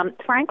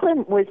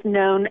 Franklin was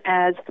known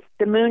as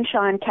the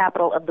moonshine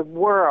capital of the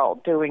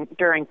world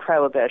during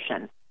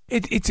Prohibition.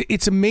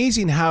 It's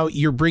amazing how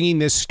you're bringing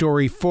this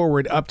story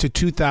forward up to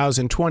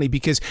 2020,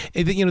 because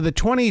the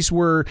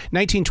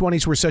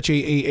 1920s were such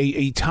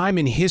a time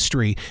in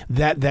history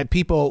that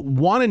people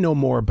want to know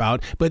more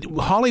about, but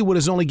Hollywood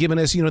has only given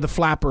us the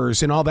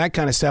flappers and all that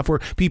kind of stuff where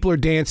people are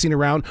dancing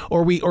around,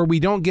 or we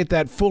don't get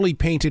that fully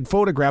painted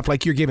photograph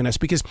like you're giving us,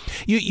 because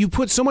you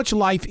put so much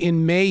life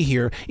in Mae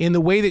here in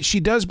the way that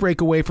she does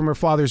break away from her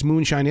father's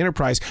moonshine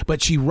enterprise,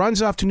 but she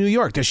runs off to New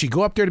York. Does she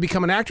go up there to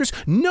become an actress?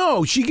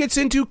 No, she gets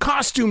into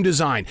costume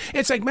design.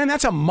 It's like, man,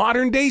 that's a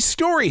modern day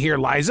story here,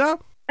 Liza.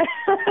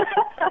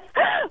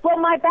 Well,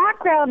 my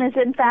background is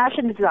in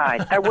fashion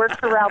design. I work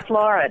for Ralph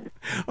Lauren.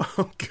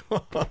 Oh,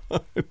 God.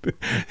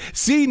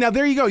 See, now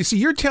there you go. See,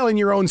 you're telling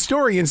your own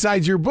story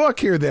inside your book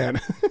here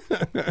then.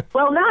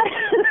 Well, not...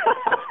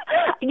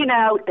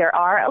 there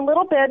are a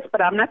little bits,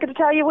 but I'm not going to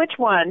tell you which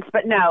ones.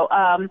 But no,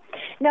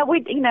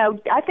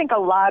 I think a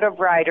lot of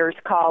writers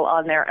call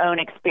on their own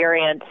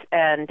experience,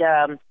 and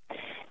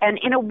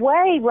in a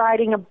way,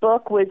 writing a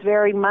book was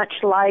very much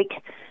like.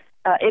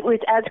 It was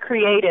as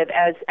creative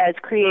as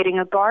creating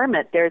a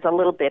garment. There's a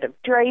little bit of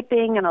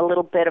draping and a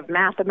little bit of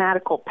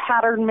mathematical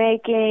pattern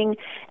making,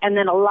 and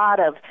then a lot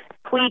of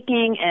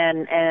tweaking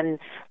and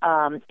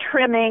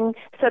trimming,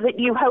 so that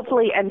you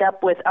hopefully end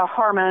up with a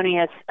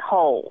harmonious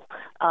whole.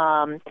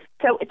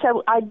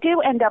 So I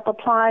do end up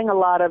applying a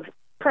lot of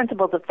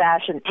principles of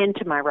fashion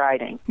into my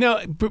writing.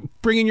 Now,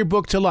 bringing your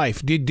book to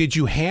life, did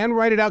you hand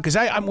write it out? Because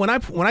when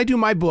I do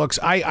my books,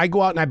 I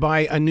go out and I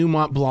buy a new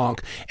Mont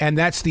Blanc, and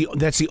that's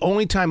the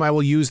only time I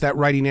will use that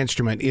writing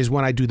instrument is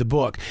when I do the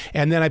book,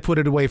 and then I put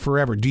it away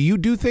forever. Do you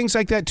do things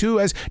like that too?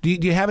 Do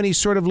you have any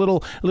sort of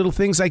little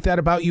things like that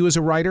about you as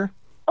a writer?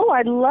 Oh,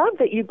 I love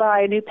that you buy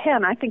a new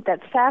pen. I think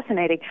that's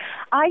fascinating.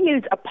 I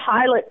use a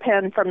Pilot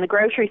pen from the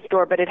grocery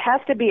store, but it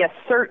has to be a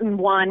certain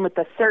one with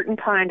a certain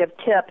kind of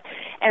tip,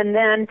 and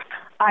then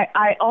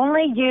I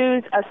only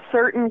use a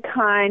certain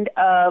kind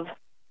of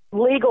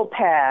legal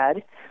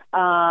pad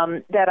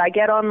that I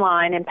get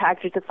online in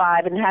packages of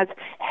 5, and has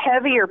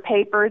heavier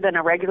paper than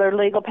a regular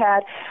legal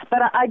pad. But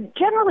I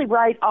generally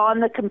write on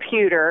the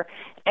computer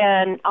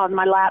and on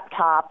my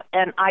laptop,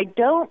 and I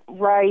don't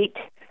write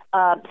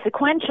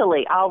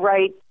sequentially. I'll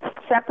write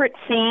separate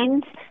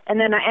scenes, and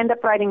then I end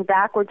up writing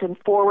backwards and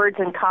forwards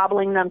and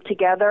cobbling them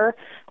together,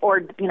 or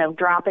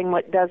dropping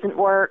what doesn't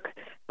work.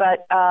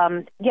 But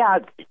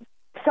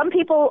some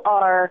people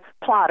are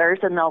plotters,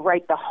 and they'll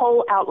write the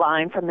whole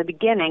outline from the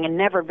beginning and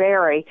never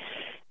vary.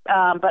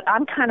 But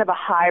I'm kind of a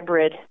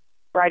hybrid,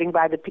 writing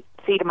by the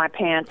seat of my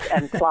pants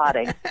and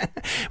plotting.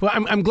 Well,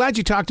 I'm glad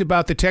you talked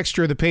about the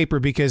texture of the paper,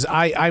 because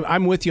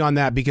I'm with you on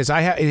that, because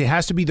it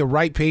has to be the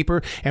right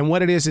paper, and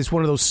what it is, it's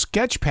one of those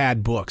sketch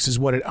pad books is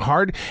what it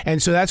hard,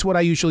 and so that's what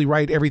I usually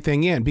write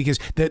everything in, because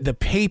the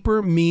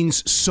paper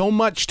means so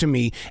much to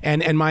me,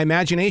 and my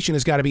imagination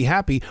has got to be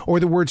happy, or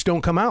the words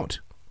don't come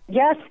out.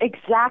 Yes,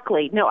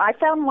 exactly. No, I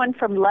found one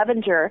from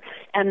Levenger,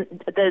 and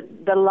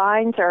the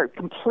lines are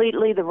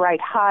completely the right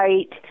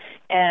height,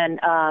 and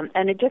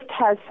it just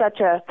has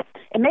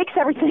it makes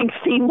everything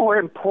seem more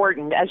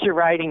important as you're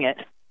writing it.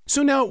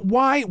 So now,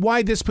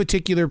 why this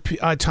particular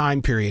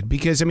time period?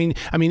 Because I mean,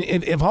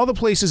 if all the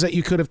places that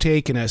you could have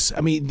taken us,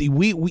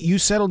 you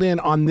settled in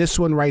on this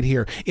one right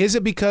here. Is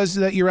it because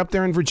that you're up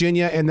there in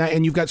Virginia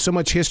and you've got so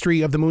much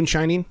history of the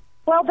moonshining?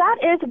 Well, that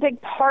is a big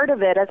part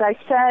of it. As I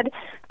said,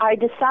 I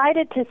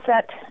decided to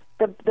set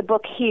the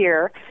book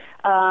here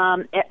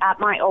at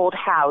my old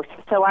house.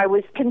 So I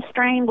was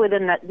constrained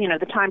within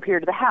the time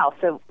period of the house,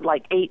 so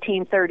like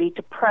 1830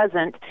 to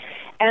present.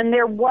 And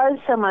there was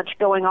so much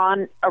going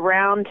on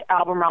around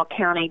Albemarle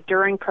County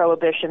during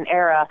Prohibition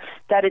era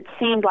that it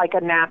seemed like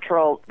a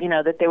natural,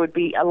 that there would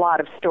be a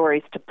lot of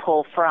stories to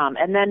pull from.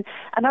 And then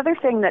another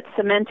thing that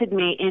cemented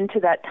me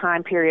into that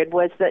time period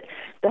was that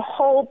the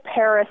whole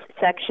Paris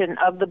section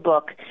of the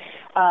book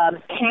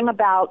came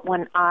about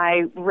when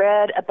I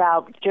read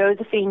about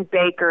Josephine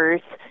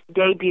Baker's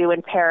debut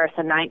in Paris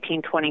in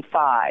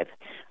 1925.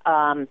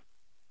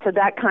 So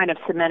that kind of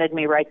cemented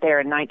me right there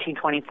in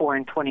 1924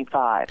 and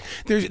 25.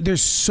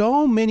 There's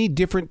so many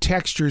different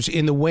textures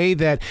in the way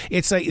that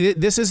it's like,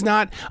 this is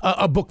not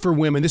a book for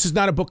women. This is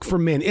not a book for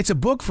men. It's a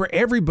book for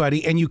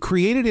everybody, and you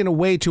create it in a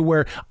way to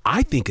where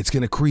I think it's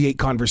going to create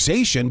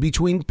conversation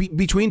between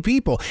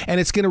people, and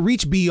it's going to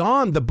reach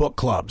beyond the book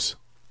clubs.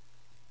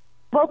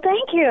 Well,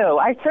 thank you.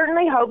 I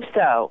certainly hope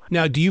so.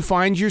 Now, do you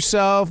find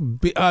yourself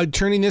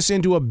turning this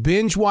into a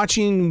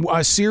binge-watching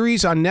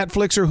series on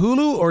Netflix or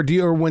Hulu,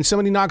 or when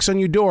somebody knocks on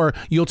your door,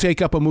 you'll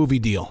take up a movie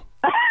deal?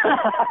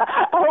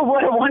 Oh,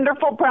 what a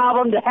wonderful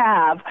problem to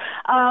have.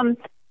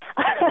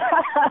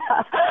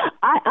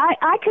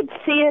 I could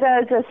see it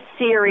as a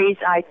series,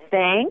 I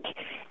think,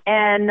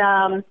 and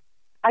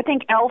I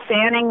think Elle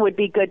Fanning would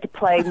be good to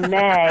play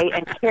May,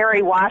 and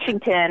Kerry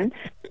Washington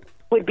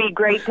would be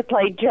great to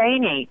play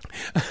Janie.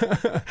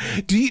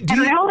 And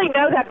I only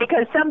know that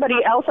because somebody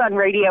else on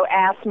radio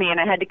asked me, and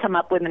I had to come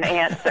up with an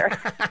answer.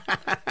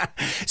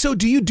 So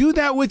do you do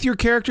that with your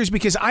characters?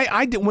 Because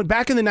I did, when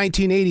back in the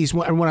 1980s,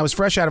 when I was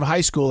fresh out of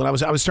high school and I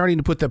was starting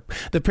to put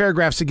the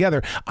paragraphs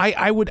together,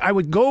 I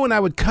would go and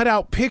I would cut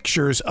out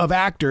pictures of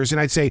actors,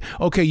 and I'd say,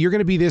 okay, you're going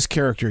to be this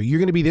character, you're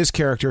going to be this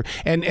character,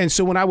 and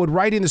so when I would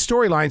write in the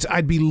storylines,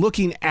 I'd be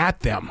looking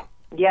at them.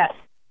 Yes.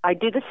 I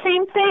do the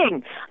same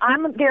thing.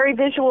 I'm very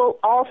visual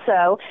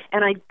also,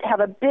 and I have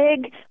a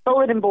big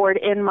bulletin board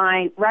in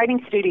my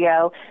writing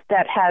studio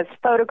that has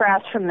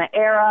photographs from the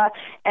era.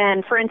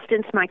 And for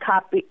instance, my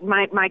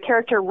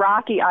character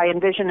Rocky, I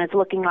envision as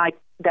looking like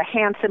the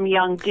handsome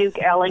young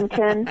Duke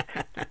Ellington.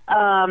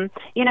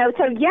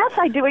 So yes,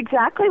 I do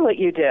exactly what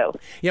you do.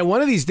 Yeah,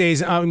 one of these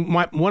days,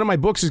 one of my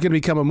books is going to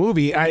become a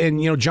movie,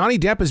 and Johnny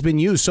Depp has been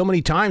used so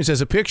many times as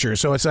a picture,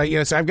 so it's like,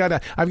 yes, I've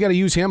got to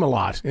use him a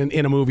lot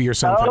in a movie or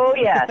something. Oh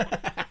yes.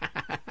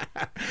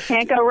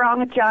 Can't go wrong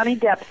with Johnny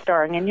Depp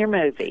starring in your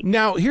movie.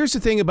 Now, here's the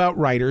thing about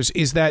writers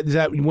is that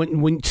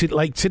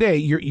like today,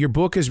 your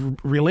book is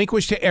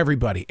relinquished to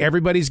everybody.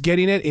 Everybody's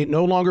getting it. It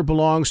no longer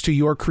belongs to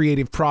your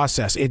creative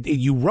process.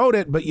 You wrote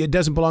it, but it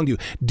doesn't belong to you.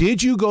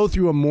 Did you go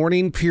through a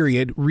mourning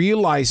period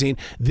realizing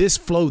this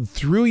flowed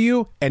through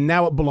you and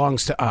now it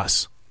belongs to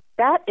us?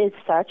 That is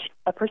such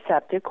a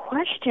perceptive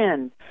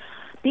question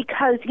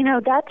because,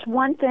 that's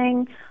one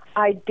thing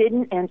I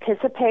didn't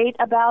anticipate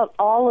about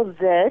all of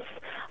this.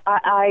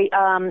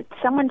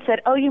 Someone said,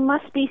 "Oh, you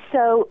must be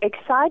so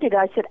excited."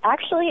 I said,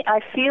 "Actually,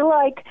 I feel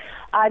like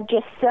I've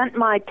just sent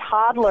my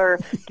toddler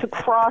to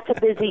cross a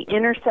busy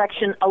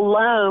intersection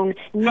alone,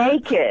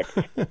 naked,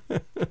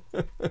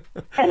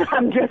 and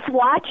I'm just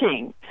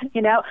watching."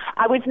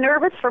 I was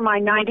nervous for my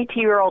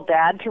 92-year-old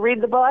dad to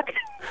read the book,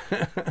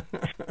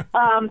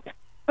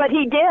 but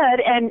he did,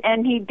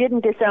 and he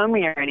didn't disown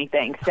me or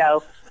anything.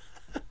 So.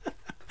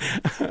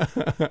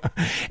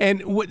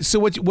 And so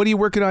what are you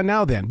working on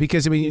now then?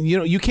 Because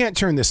you can't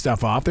turn this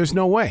stuff off. There's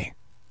no way.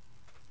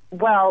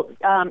 Well,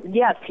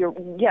 yes,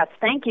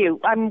 thank you.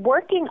 I'm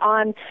working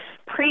on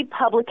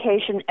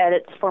pre-publication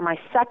edits for my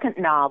second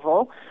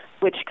novel,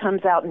 which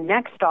comes out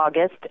next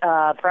August,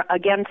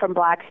 again from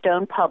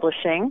Blackstone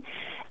Publishing,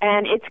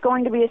 and it's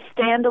going to be a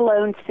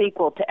standalone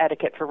sequel to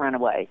Etiquette for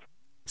Runaways.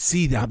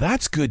 See, now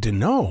that's good to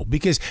know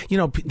because,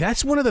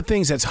 that's one of the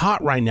things that's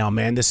hot right now,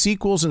 man, the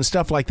sequels and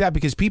stuff like that,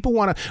 because people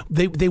want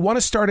to, they want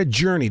to start a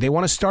journey. They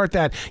want to start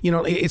that,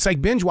 it's like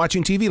binge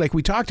watching TV like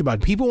we talked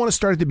about. People want to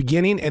start at the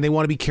beginning and they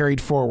want to be carried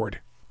forward.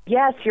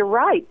 Yes, you're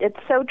right. It's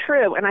so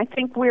true. And I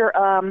think we're,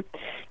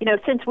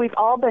 since we've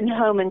all been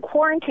home in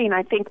quarantine,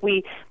 I think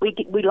we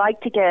like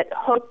to get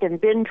hooked and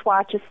binge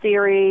watch a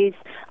series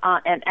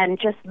and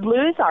just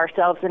lose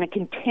ourselves in a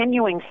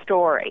continuing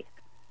story.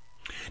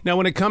 Now,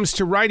 when it comes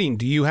to writing,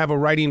 do you have a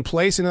writing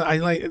place? And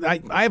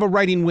I have a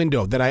writing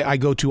window that I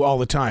go to all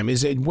the time.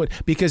 Is it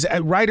because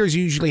writers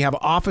usually have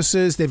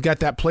offices? They've got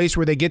that place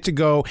where they get to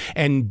go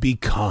and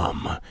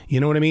become. You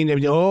know what I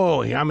mean?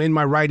 Oh, I'm in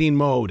my writing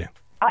mode.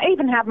 I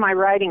even have my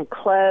writing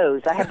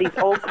clothes. I have these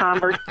old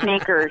Converse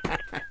sneakers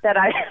that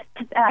I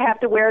have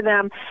to wear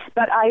them.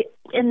 But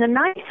in the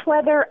nice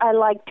weather, I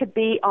like to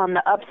be on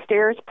the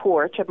upstairs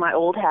porch of my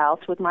old house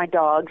with my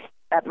dogs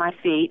at my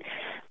feet.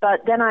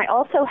 But then I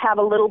also have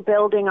a little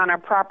building on our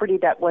property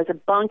that was a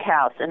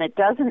bunkhouse, and it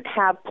doesn't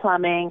have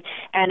plumbing,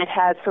 and it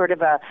has sort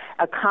of a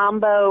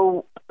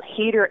combo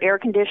heater air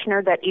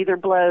conditioner that either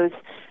blows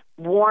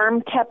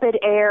warm, tepid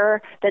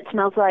air that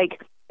smells like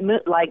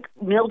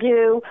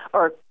mildew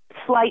or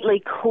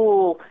slightly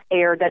cool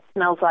air that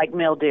smells like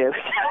mildew.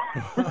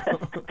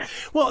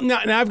 Well,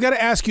 now I've got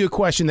to ask you a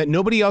question that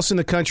nobody else in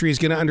the country is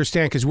going to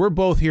understand because we're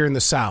both here in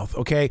the South,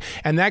 okay?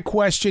 And that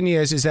question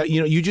is that,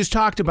 you just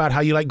talked about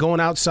how you like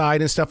going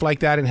outside and stuff like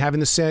that and having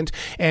the scent.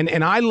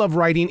 And I love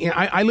writing.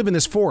 I live in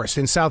this forest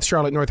in South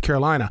Charlotte, North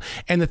Carolina.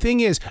 And the thing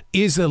is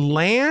the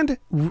land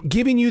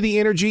giving you the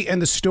energy and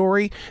the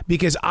story?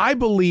 Because I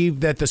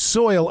believe that the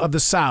soil of the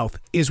South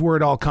is where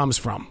it all comes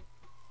from.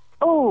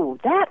 Oh,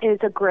 that is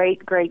a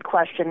great, great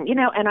question.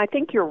 And I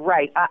think you're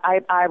right.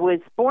 I was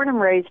born and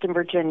raised in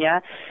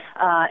Virginia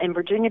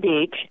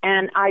Beach,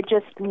 and I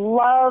just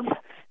love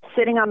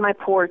sitting on my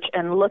porch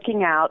and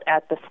looking out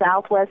at the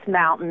Southwest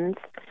mountains,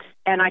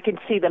 and I can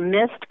see the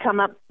mist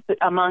come up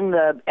among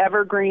the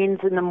evergreens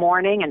in the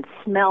morning and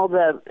smell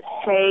the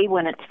hay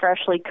when it's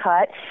freshly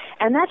cut.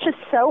 And that's just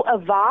so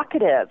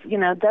evocative.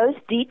 Those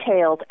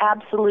details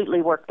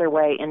absolutely work their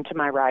way into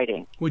my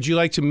writing. Would you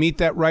like to meet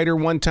that writer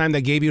one time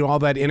that gave you all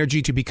that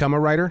energy to become a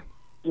writer?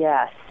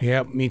 Yes.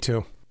 Yeah, me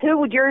too. Who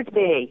would yours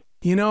be?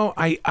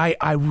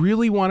 I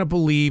really want to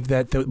believe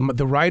that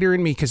the writer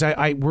in me, because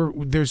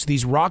there's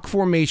these rock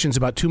formations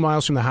about 2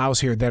 miles from the house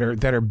here that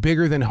are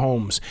bigger than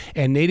homes,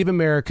 and Native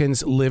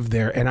Americans live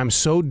there, and I'm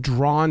so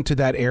drawn to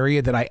that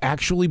area that I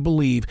actually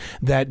believe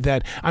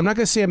that I'm not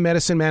going to say a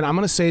medicine man, I'm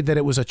going to say that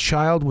it was a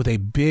child with a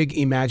big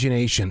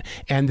imagination,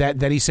 and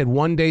that he said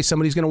one day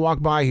somebody's going to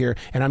walk by here,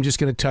 and I'm just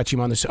going to touch him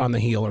on the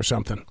heel or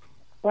something.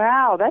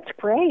 Wow, that's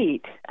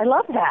great. I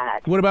love that.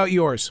 What about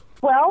yours?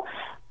 Well,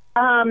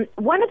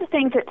 one of the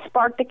things that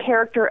sparked the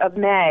character of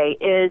May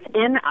is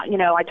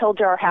I told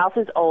you our house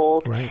is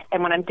old, right.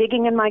 And when I'm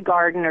digging in my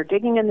garden or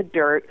digging in the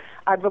dirt,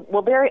 I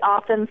will very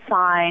often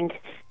find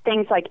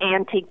things like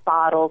antique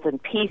bottles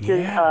and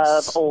pieces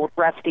of old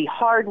rusty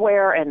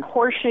hardware and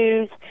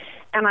horseshoes.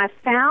 And I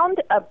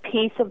found a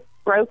piece of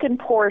broken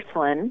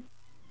porcelain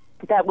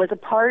that was a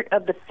part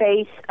of the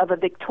face of a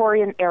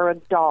Victorian-era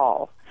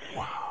doll.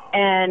 Wow.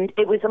 And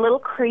it was a little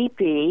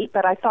creepy,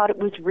 but I thought it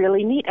was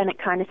really neat, and it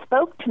kind of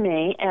spoke to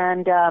me.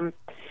 And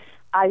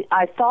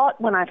I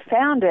thought when I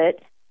found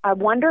it, I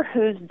wonder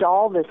whose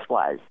doll this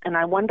was, and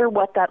I wonder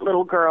what that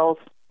little girl's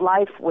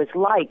life was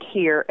like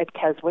here at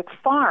Keswick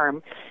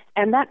Farm.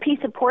 And that piece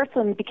of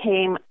porcelain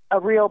became a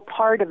real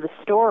part of the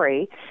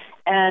story,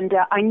 and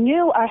I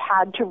knew I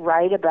had to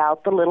write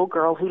about the little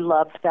girl who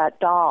loved that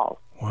doll.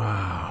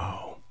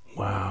 Wow.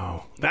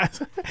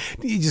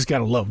 You just got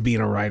to love being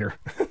a writer.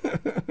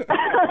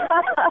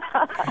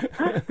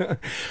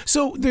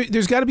 So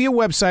there's got to be a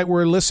website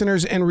where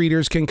listeners and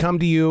readers can come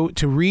to you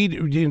to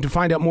read, to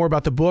find out more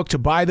about the book, to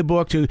buy the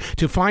book,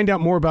 to find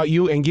out more about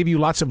you and give you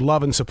lots of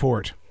love and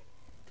support.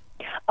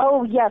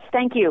 Oh, yes,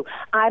 thank you.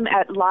 I'm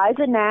at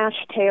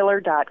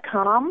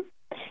LizaNashTaylor.com,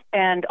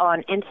 and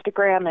on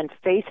Instagram and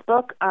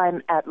Facebook,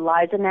 I'm at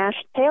Liza Nash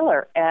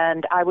Taylor.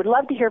 And I would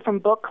love to hear from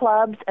book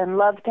clubs and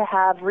love to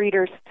have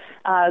readers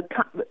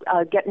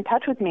get in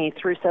touch with me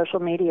through social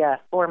media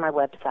or my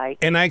website.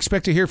 And I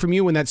expect to hear from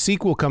you when that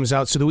sequel comes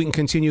out so that we can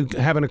continue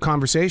having a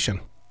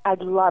conversation.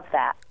 I'd love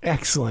that.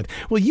 Excellent.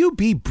 Well, you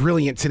be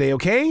brilliant today,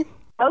 okay?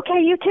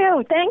 Okay, you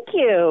too. Thank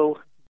you.